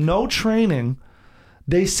loud with no training?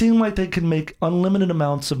 They seem like they can make unlimited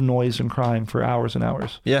amounts of noise and crying for hours and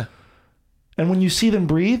hours. Yeah. And when you see them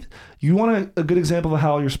breathe, you want a good example of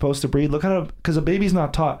how you're supposed to breathe. Look how, because a baby's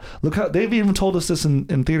not taught. Look how, they've even told us this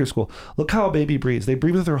in theater school. Look how a baby breathes. They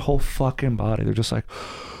breathe with their whole fucking body. They're just like,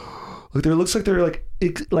 look, it looks like they're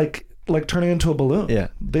like turning into a balloon. Yeah.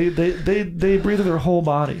 They breathe with their whole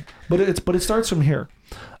body. But it starts from here.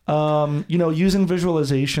 Using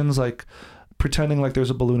visualizations, like pretending like there's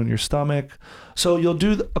a balloon in your stomach. So you'll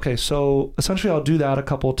do, so essentially I'll do that a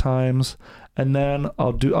couple of times, and then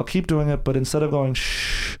I'll keep doing it, but instead of going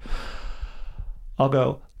shh, I'll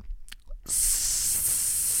go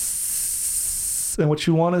sss. And what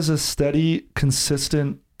you want is a steady,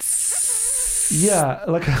 consistent, yeah,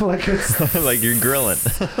 like it's like you're grilling.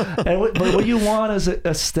 but what you want is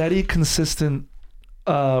a steady, consistent,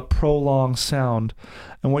 prolonged sound.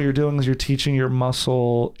 And what you're doing is you're teaching your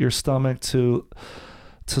muscle, your stomach to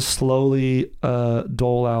slowly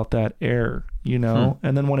dole out that air, And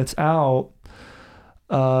then when it's out,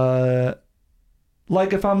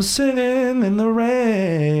 like if I'm singing in the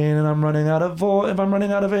rain and I'm running out of if I'm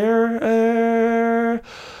running out of air,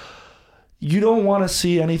 you don't want to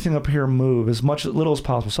see anything up here move as little as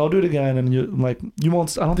possible. So I'll do it again, and you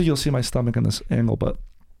won't. I don't think you'll see my stomach in this angle, but.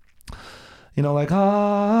 Like,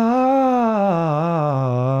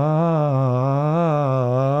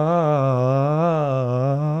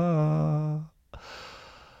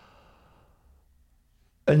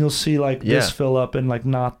 and you'll see like this fill up and like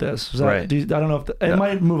not this. Right. I don't know if it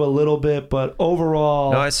might move a little bit, but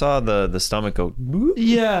overall. No, I saw the stomach go.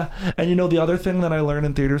 Yeah. And the other thing that I learned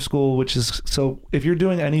in theater school, which is, so if you're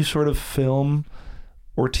doing any sort of film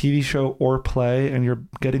or TV show or play and you're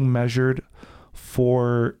getting measured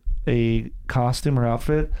for a costume or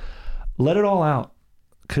outfit, let it all out,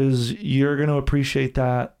 because you're going to appreciate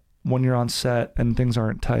that when you're on set and things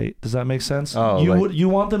aren't tight. Does that make sense? You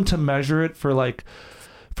want them to measure it for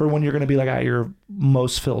when you're going to be like at your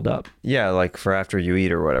most filled up. Yeah, like for after you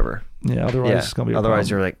eat or whatever. Yeah, otherwise it's going to be a otherwise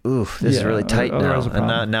problem. You're like, ooh, this is really tight now,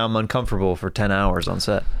 and now I'm uncomfortable for 10 hours on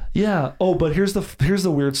set. Yeah. Oh, but here's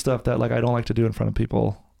the weird stuff that like I don't like to do in front of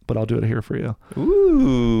people, but I'll do it here for you.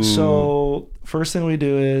 Ooh. So first thing we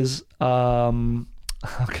do is,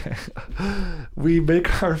 we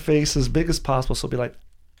make our face as big as possible. So it'll be like,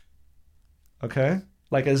 okay,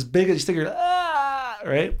 like as big as you think you're,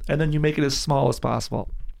 right? And then you make it as small as possible.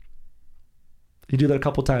 You do that a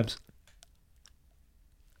couple times.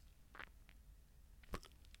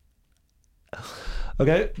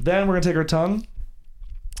 Okay, then we're gonna take our tongue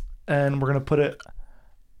and we're gonna put it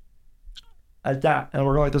at that, and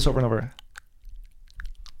we're going like this over and over.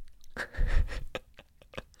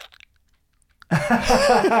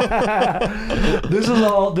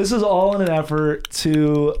 This is all in an effort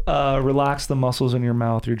to relax the muscles in your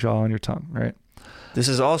mouth, your jaw, and your tongue, right? This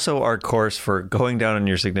is also our course for going down on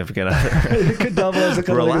your significant other. It could double as a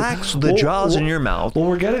relax the jaws in your mouth.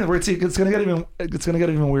 Well, it's gonna get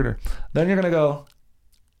even weirder. Then you're gonna go.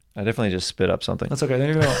 I definitely just spit up something. That's okay. Then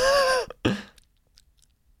you're gonna go.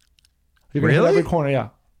 You're gonna hit every corner, yeah.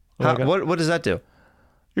 What does that do?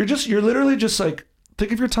 You're literally just like,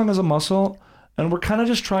 think of your tongue as a muscle, and we're kind of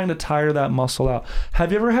just trying to tire that muscle out.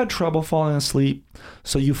 Have you ever had trouble falling asleep?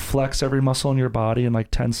 So you flex every muscle in your body and like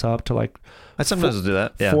tense up to like. I sometimes do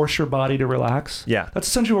that. Yeah. Force your body to relax. Yeah. That's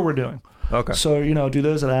essentially what we're doing. Okay. So do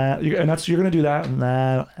this and that, and you're gonna do that and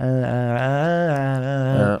that.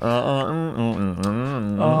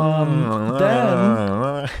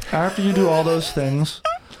 Then after you do all those things.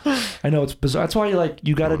 I know it's bizarre. That's why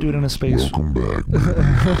you got to do it in a space. Welcome back.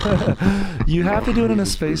 You have to do it in a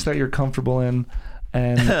space that you're comfortable in,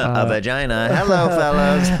 and a vagina. Hello,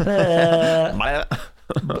 fellas.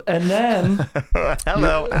 And then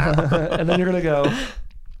hello. And then you're gonna go.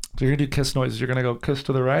 So you're gonna do kiss noises. You're gonna go kiss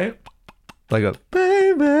to the right. Like a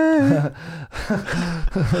baby.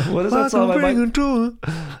 What is that song by Mike?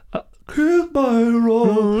 Kiss my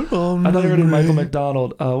road. I thought you were gonna do Michael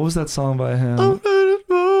McDonald. What was that song by him?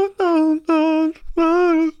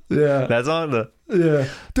 Yeah. That's on the. Yeah.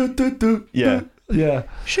 Yeah. Yeah.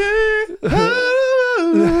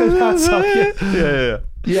 That's okay. Yeah.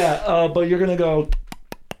 Yeah. But you're gonna go.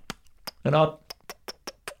 and up,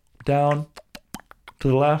 down, to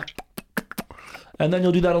the left. And then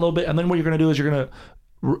you'll do that a little bit. And then what you're going to do is you're going to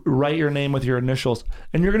write your name with your initials.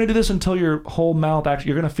 And you're going to do this until your whole mouth actually,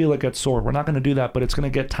 you're going to feel it get sore. We're not going to do that, but it's going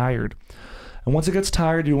to get tired. And once it gets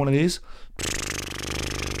tired, do one of these.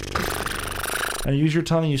 And you use your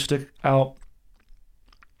tongue and you stick out.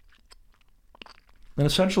 And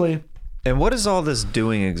essentially... And what is all this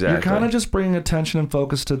doing exactly? You're kind of just bringing attention and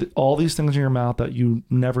focus to all these things in your mouth that you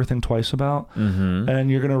never think twice about. Mm-hmm.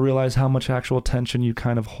 And you're going to realize how much actual tension you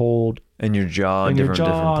kind of hold. In your jaw, in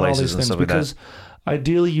different places and stuff like that. Because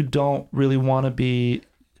ideally you don't really want to be...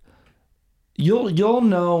 You'll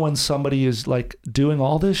know when somebody is like doing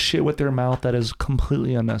all this shit with their mouth that is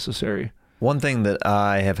completely unnecessary. One thing that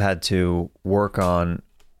I have had to work on,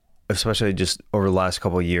 especially just over the last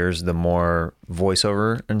couple of years, the more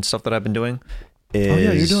voiceover and stuff that I've been doing is... Oh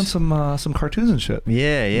yeah, you're doing some cartoons and shit.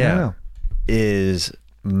 Yeah. Is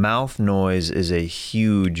mouth noise is a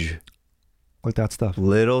huge... Like that stuff.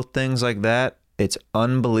 Little things like that. It's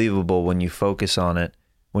unbelievable when you focus on it,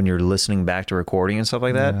 when you're listening back to recording and stuff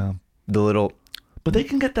like that. Yeah. The little... But they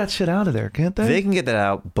can get that shit out of there, can't they? They can get that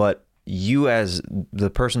out, but you as the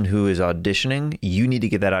person who is auditioning, you need to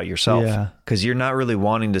get that out yourself. Yeah. Because you're not really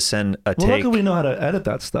wanting to send a take. Well, luckily we know how to edit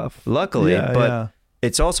that stuff. Luckily, but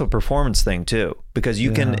it's also a performance thing too. Because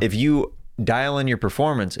you can, if you dial in your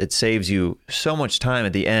performance, it saves you so much time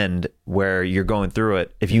at the end where you're going through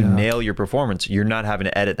it. If you nail your performance, you're not having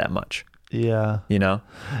to edit that much. Yeah. You know?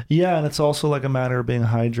 Yeah, and it's also like a matter of being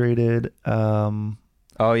hydrated.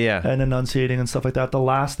 Oh yeah. And enunciating and stuff like that. The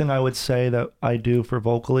last thing I would say that I do for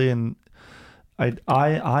vocally, and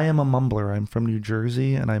I am a mumbler. I'm from New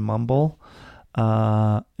Jersey and I mumble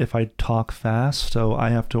if I talk fast, so I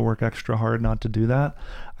have to work extra hard not to do that.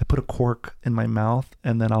 I put a cork in my mouth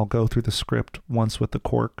and then I'll go through the script once with the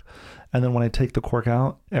cork. And then when I take the cork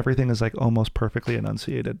out, everything is like almost perfectly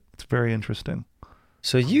enunciated. It's very interesting.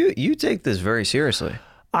 So you take this very seriously.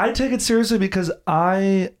 I take it seriously because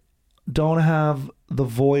I don't have the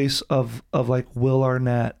voice of like Will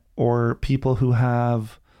Arnett or people who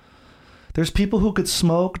have... There's people who could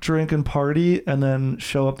smoke, drink, and party and then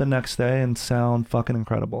show up the next day and sound fucking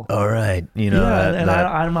incredible. All right. You know,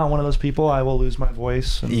 I'm not one of those people. I will lose my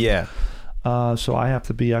voice. And, so I have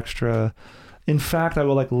to be extra... In fact, I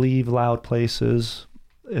will like leave loud places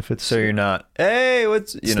if it's... So you're not, hey,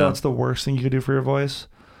 what's... You know, it's the worst thing you could do for your voice.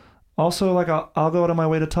 Also, like I'll go out of my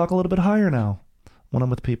way to talk a little bit higher now when I'm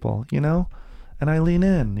with people, you know? And I lean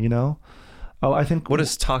in, you know? Oh, I think... What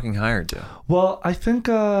does talking higher do? Well, I think...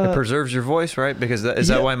 it preserves your voice, right? Because is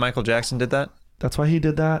that why Michael Jackson did that? That's why he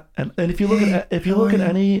did that. And if you look at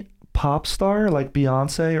any pop star like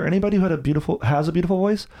Beyonce or anybody who has a beautiful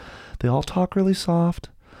voice, they all talk really soft.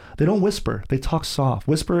 They don't whisper. They talk soft.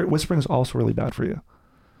 Whispering is also really bad for you.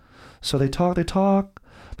 So they talk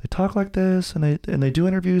like this, and they do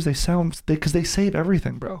interviews. Because they save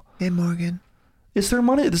everything, bro. Hey, Morgan. It's their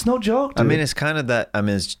money. There's no joke, dude. I mean, it's kind of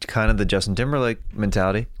the Justin Timberlake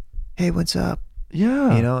mentality. Hey, what's up?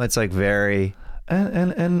 Yeah. You know, it's like very...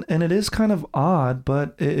 And it is kind of odd,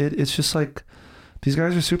 but it's just like these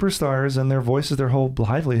guys are superstars and their voice is their whole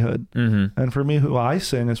livelihood. Mm-hmm. And for me, who I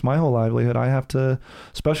sing, is my whole livelihood. I have to,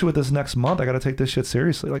 especially with this next month, I got to take this shit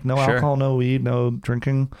seriously. Like no alcohol, no weed, no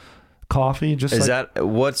drinking, coffee.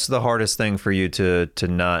 What's the hardest thing for you to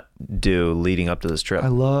not do leading up to this trip? I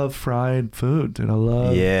love fried food, dude. I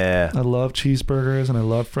love cheeseburgers and I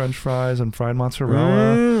love French fries and fried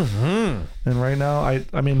mozzarella. Mm-hmm. And right now, I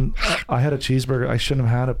had a cheeseburger. I shouldn't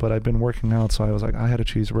have had it, but I've been working out, so I was like, I had a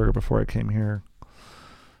cheeseburger before I came here.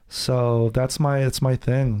 So it's my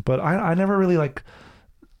thing. But I never really like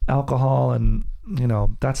alcohol, and you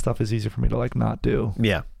know that stuff is easy for me to like not do.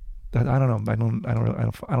 Yeah. I don't know. I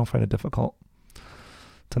don't find it difficult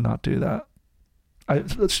to not do that.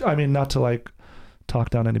 I mean, not to like talk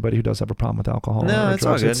down anybody who does have a problem with alcohol. No, it's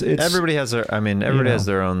all good. It's, everybody has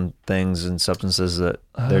their own things and substances that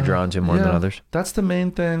they're drawn to more than others. That's the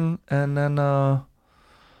main thing. And then, I'm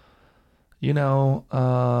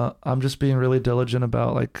just being really diligent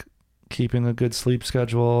about like keeping a good sleep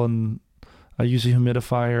schedule, and I use a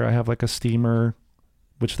humidifier. I have like a steamer,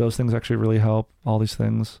 which those things actually really help. All these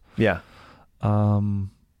things. Yeah. I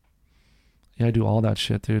do all that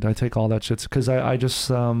shit, dude. I take all that shit because I just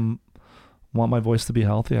want my voice to be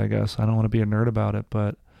healthy, I guess. I don't want to be a nerd about it,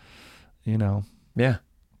 but you know. Yeah.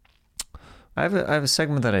 I have a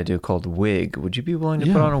segment that I do called Wig. Would you be willing to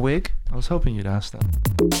put on a wig? I was hoping you'd ask that.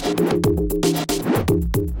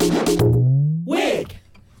 Wig!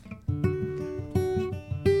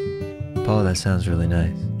 Paul, that sounds really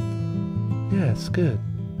nice. Yeah, it's good.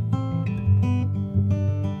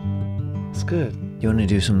 It's good. You want to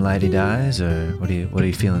do some lighty-dies, or what are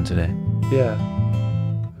you feeling today? Yeah.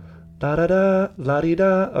 Da-da-da,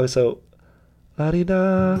 la-di-da. Oh, so...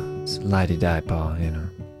 La-di-da. It's lighty-die, Paul, you know.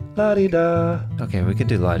 La-di-da. Okay, we could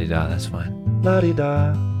do lighty-da, that's fine.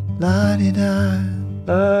 La-di-da. La-di-da.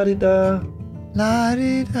 La-di-da.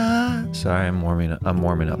 La-di-da. Sorry, I'm warming up. No,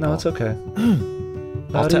 Paul. it's okay.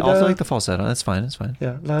 I'll take the falsetto. That's fine. It's fine.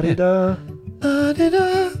 Yeah. La-di-da.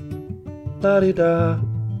 La-di-da. La-di-da.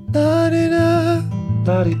 La-di-da.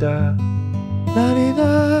 La-di-da.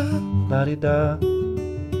 La-di-da. La-di-da.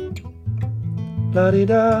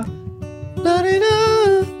 La-di-da.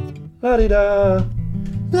 La-di-da. La-di-da.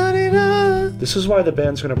 La-di-da. This is why the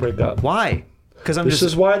band's gonna break up. Why? Because This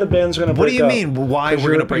is why the band's gonna break up. What do you mean, why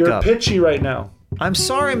we're gonna break up? You're pitchy right now. I'm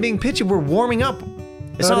sorry I'm being pitchy. We're warming up.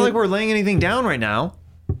 It's not like we're laying anything down right now.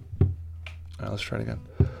 All right, let's try it again.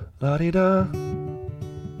 La-di-da.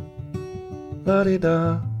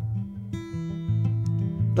 La-di-da.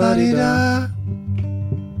 La-di-da.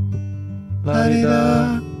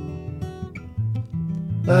 La-di-da.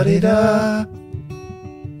 La-di-da.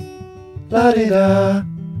 La-di-da.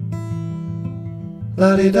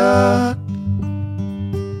 La-di-da.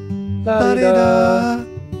 La-di-da.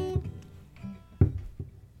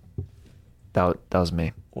 That was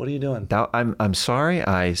me. What are you doing? I'm sorry.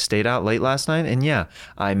 I stayed out late last night, and yeah,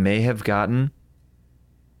 I may have gotten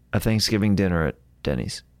a Thanksgiving dinner at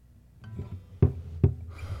Denny's.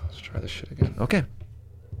 Let's try this shit again. Okay.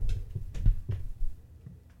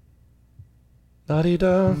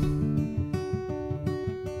 La-di-da.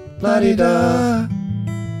 La-di-da.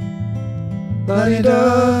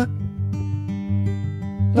 La-di-da.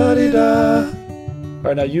 La-di-da. All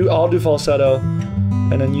right, now I'll do falsetto,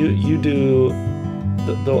 and then you do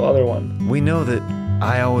the other one. We know that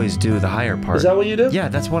I always do the higher part. Is that what you do? Yeah,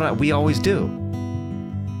 that's what we always do.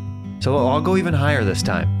 So I'll go even higher this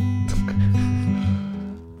time.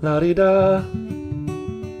 La-di-da.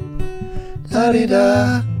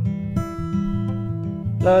 La-di-da.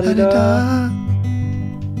 La-di-da.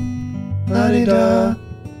 La-di-da.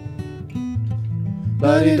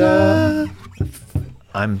 La-di-da.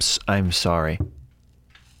 I'm sorry.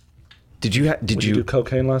 Did you do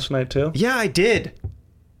cocaine last night too? Yeah, I did.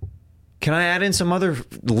 Can I add in some other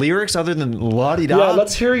lyrics other than la-di-da? Yeah,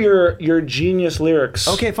 let's hear your genius lyrics.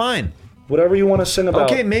 Okay, fine. Whatever you want to sing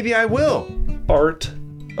about. Okay, maybe I will. Art.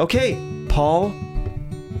 Okay, Paul.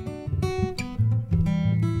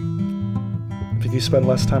 If you spend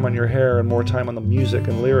less time on your hair and more time on the music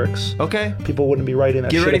and lyrics, okay, people wouldn't be writing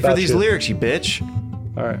that shit about you. Get ready for these lyrics, you bitch.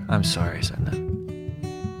 All right. I'm sorry I said that,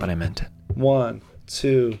 but I meant it. 1,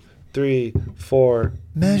 2, 3, 4.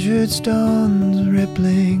 Measured stones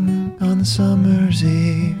rippling on the summer's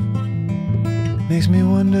eve. Makes me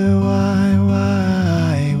wonder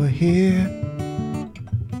why we're here.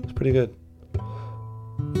 It's pretty good.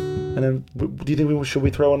 And then, do you think should we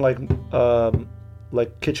throw in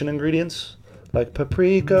like kitchen ingredients? Like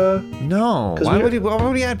paprika? No. Why would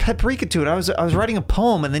we add paprika to it? I was writing a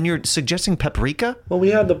poem, and then you're suggesting paprika? Well,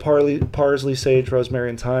 we had the parsley, sage, rosemary,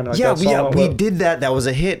 and thyme. We did that. That was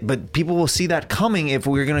a hit, but people will see that coming if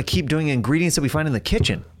we're going to keep doing ingredients that we find in the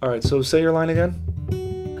kitchen. All right, so say your line again.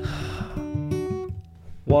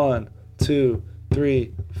 1, 2,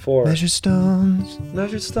 3, 4. Measured stones.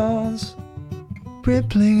 Measured stones.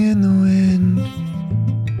 Rippling in the wind.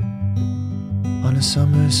 On a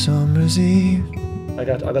summer's eve. I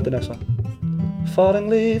got the next one. Falling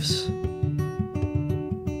leaves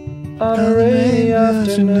on a rainy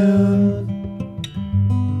afternoon,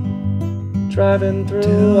 driving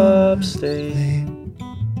through upstate.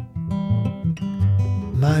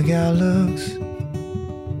 My gal looks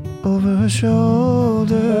over her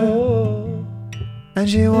shoulder, and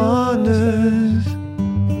she wonders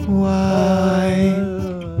why.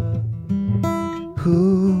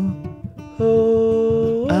 Who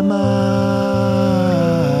am I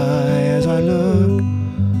as I look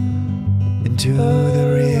into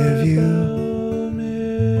the rear view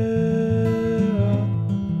mirror?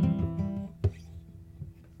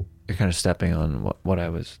 You're kind of stepping on what I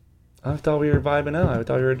was. I thought we were vibing out. I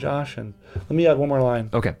thought we were joshing. Let me add one more line.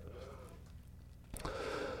 Okay.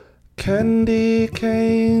 Candy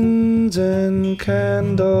canes and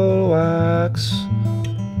candle wax.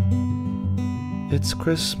 It's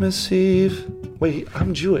Christmas Eve. Wait,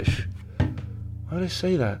 I'm Jewish. Why did I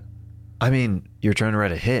say that? I mean, you're trying to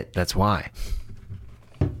write a hit. That's why.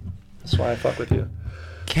 That's why I fuck with you.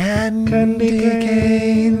 Candy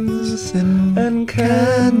canes and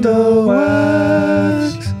candle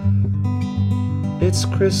wax. It's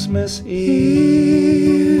Christmas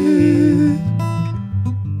Eve.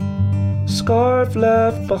 Scarf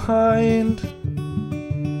left behind.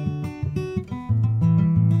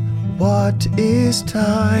 What is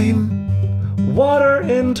time? Water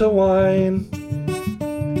into wine.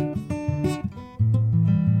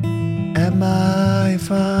 Am I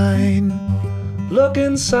fine? Look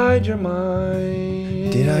inside your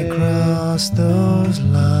mind. Did I cross those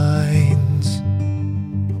lines?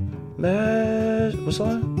 What's the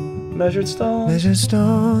line? Measured stone. Measured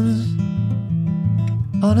stones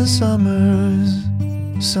on a summer's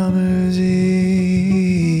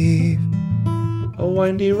eve. A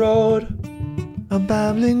windy road. A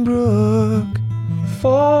babbling brook.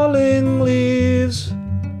 Falling leaves.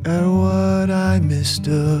 Are what I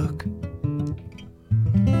mistook.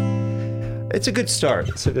 It's a good start.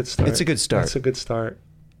 It's a good start. It's a good start. It's a good start.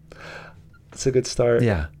 It's a good start.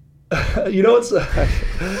 Yeah. You know what's I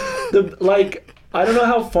don't know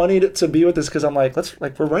how funny to be with this because I'm like,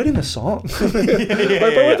 we're writing a song. I'm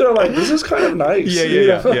like, this is kind of nice.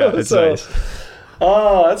 Yeah. It's nice.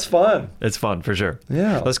 Oh, that's fun. It's fun for sure.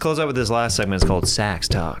 Yeah. Let's close out with this last segment. It's called Sax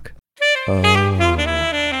Talk. Oh,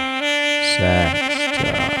 Sax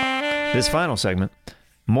Talk. This final segment,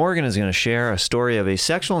 Morgan is going to share a story of a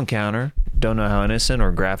sexual encounter. Don't know how innocent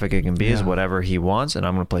or graphic it can be, is whatever he wants, and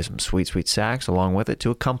I'm going to play some sweet, sweet sax along with it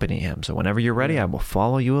to accompany him. So whenever you're ready, I will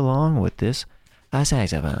follow you along with this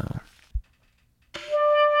saxophone.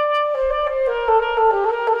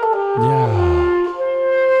 Yeah.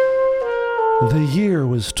 The year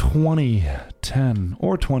was 2010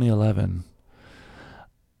 or 2011.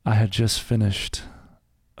 I had just finished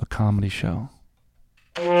a comedy show.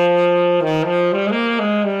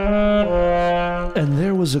 And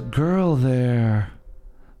there was a girl there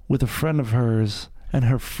with a friend of hers, and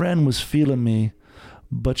her friend was feeling me,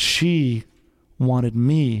 but she wanted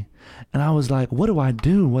me. And I was like, what do I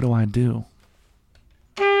do? What do I do?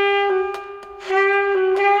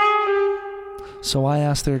 So I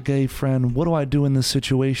asked their gay friend, what do I do in this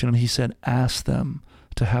situation? And he said, ask them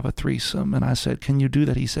to have a threesome. And I said, can you do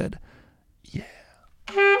that? He said, yeah.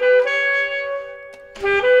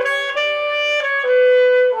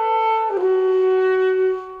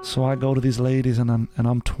 So I go to these ladies and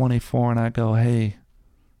I'm 24 and I go, hey,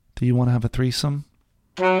 do you want to have a threesome?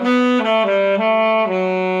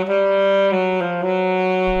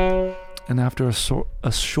 And after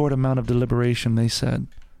a short amount of deliberation, they said,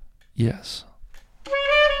 yes.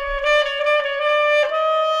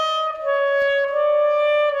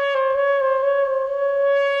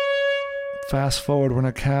 Fast forward, we're in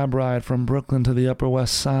a cab ride from Brooklyn to the Upper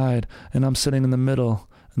West Side, and I'm sitting in the middle,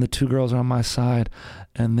 and the two girls are on my side,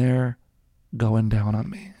 and they're going down on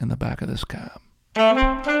me in the back of this cab.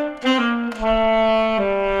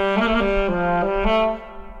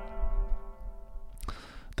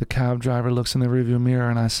 The cab driver looks in the rearview mirror,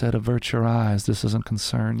 and I said, avert your eyes, this doesn't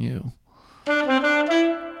concern you.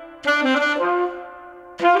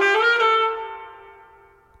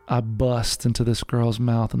 I bust into this girl's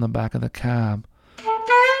mouth in the back of the cab.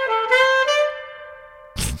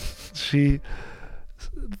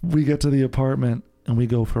 We get to the apartment and we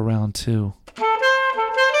go for round 2.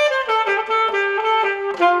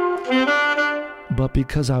 But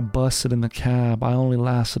because I busted in the cab, I only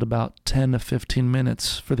lasted about 10 to 15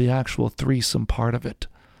 minutes for the actual threesome part of it.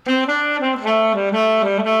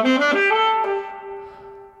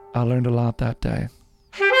 I learned a lot that day.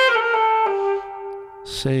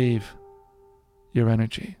 Save your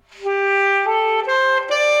energy.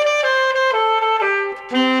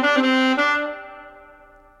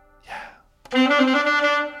 Yeah.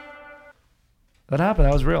 That happened.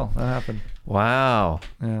 That was real. That happened. Wow.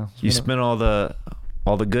 Yeah. You spent all the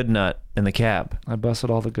good nut in the cab. I busted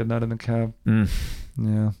all the good nut in the cab. Mm.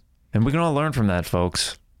 Yeah. And we can all learn from that,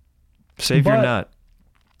 folks. Save your nut.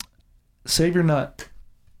 Save your nut.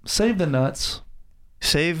 Save the nuts.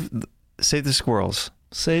 Save the squirrels.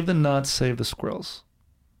 Save the nuts, save the squirrels.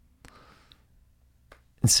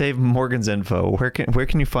 And save Morgan's info. Where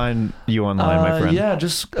can you find you online, my friend? Yeah,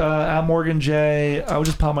 just at Morgan J. I would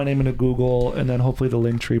just pop my name into Google, and then hopefully the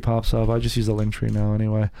link tree pops up. I just use the link tree now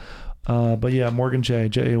anyway. But yeah, Morgan J.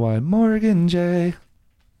 J-A-Y. Morgan J.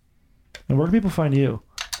 And where can people find you?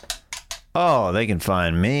 Oh, they can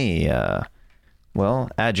find me. At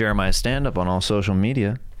Jeremiah Stand Up on all social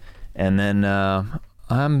media. And then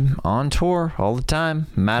I'm on tour all the time.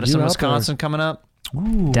 Madison, Wisconsin coming up.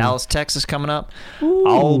 Ooh. Dallas, Texas coming up. Ooh.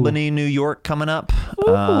 Albany, New York coming up.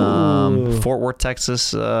 Ooh. Fort Worth,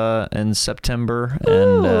 Texas in September.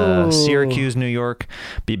 And Syracuse, New York.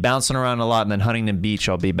 Be bouncing around a lot. And then Huntington Beach,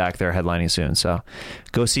 I'll be back there headlining soon. So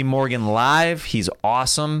go see Morgan live. He's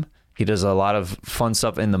awesome. He does a lot of fun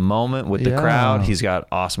stuff in the moment with the crowd. He's got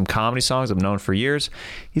awesome comedy songs I've known for years.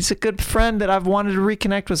 He's a good friend that I've wanted to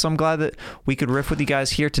reconnect with, so I'm glad that we could riff with you guys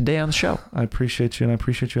here today on the show. I appreciate you, and I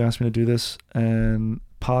appreciate you asking me to do this. And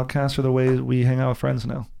podcasts are the way we hang out with friends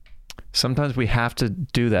now. Sometimes we have to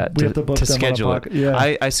do that We have to book to them on a schedule it.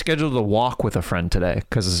 Yeah. I scheduled a walk with a friend today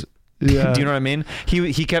because, Yeah. do you know what I mean?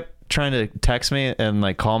 He kept trying to text me and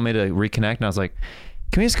like call me to reconnect, and I was like,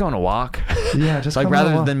 can we just go on a walk? Yeah, just like come on a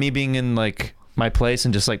rather walk. than me being in like my place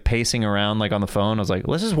and just like pacing around like on the phone, I was like,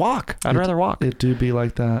 let's just walk. I'd rather walk. It do be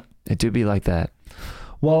like that. It do be like that.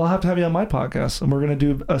 Well, I'll have to have you on my podcast, and we're going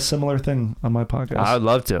to do a similar thing on my podcast. I would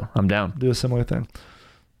love to. I'm down. Do a similar thing.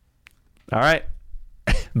 All right.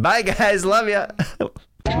 Bye, guys. Love ya.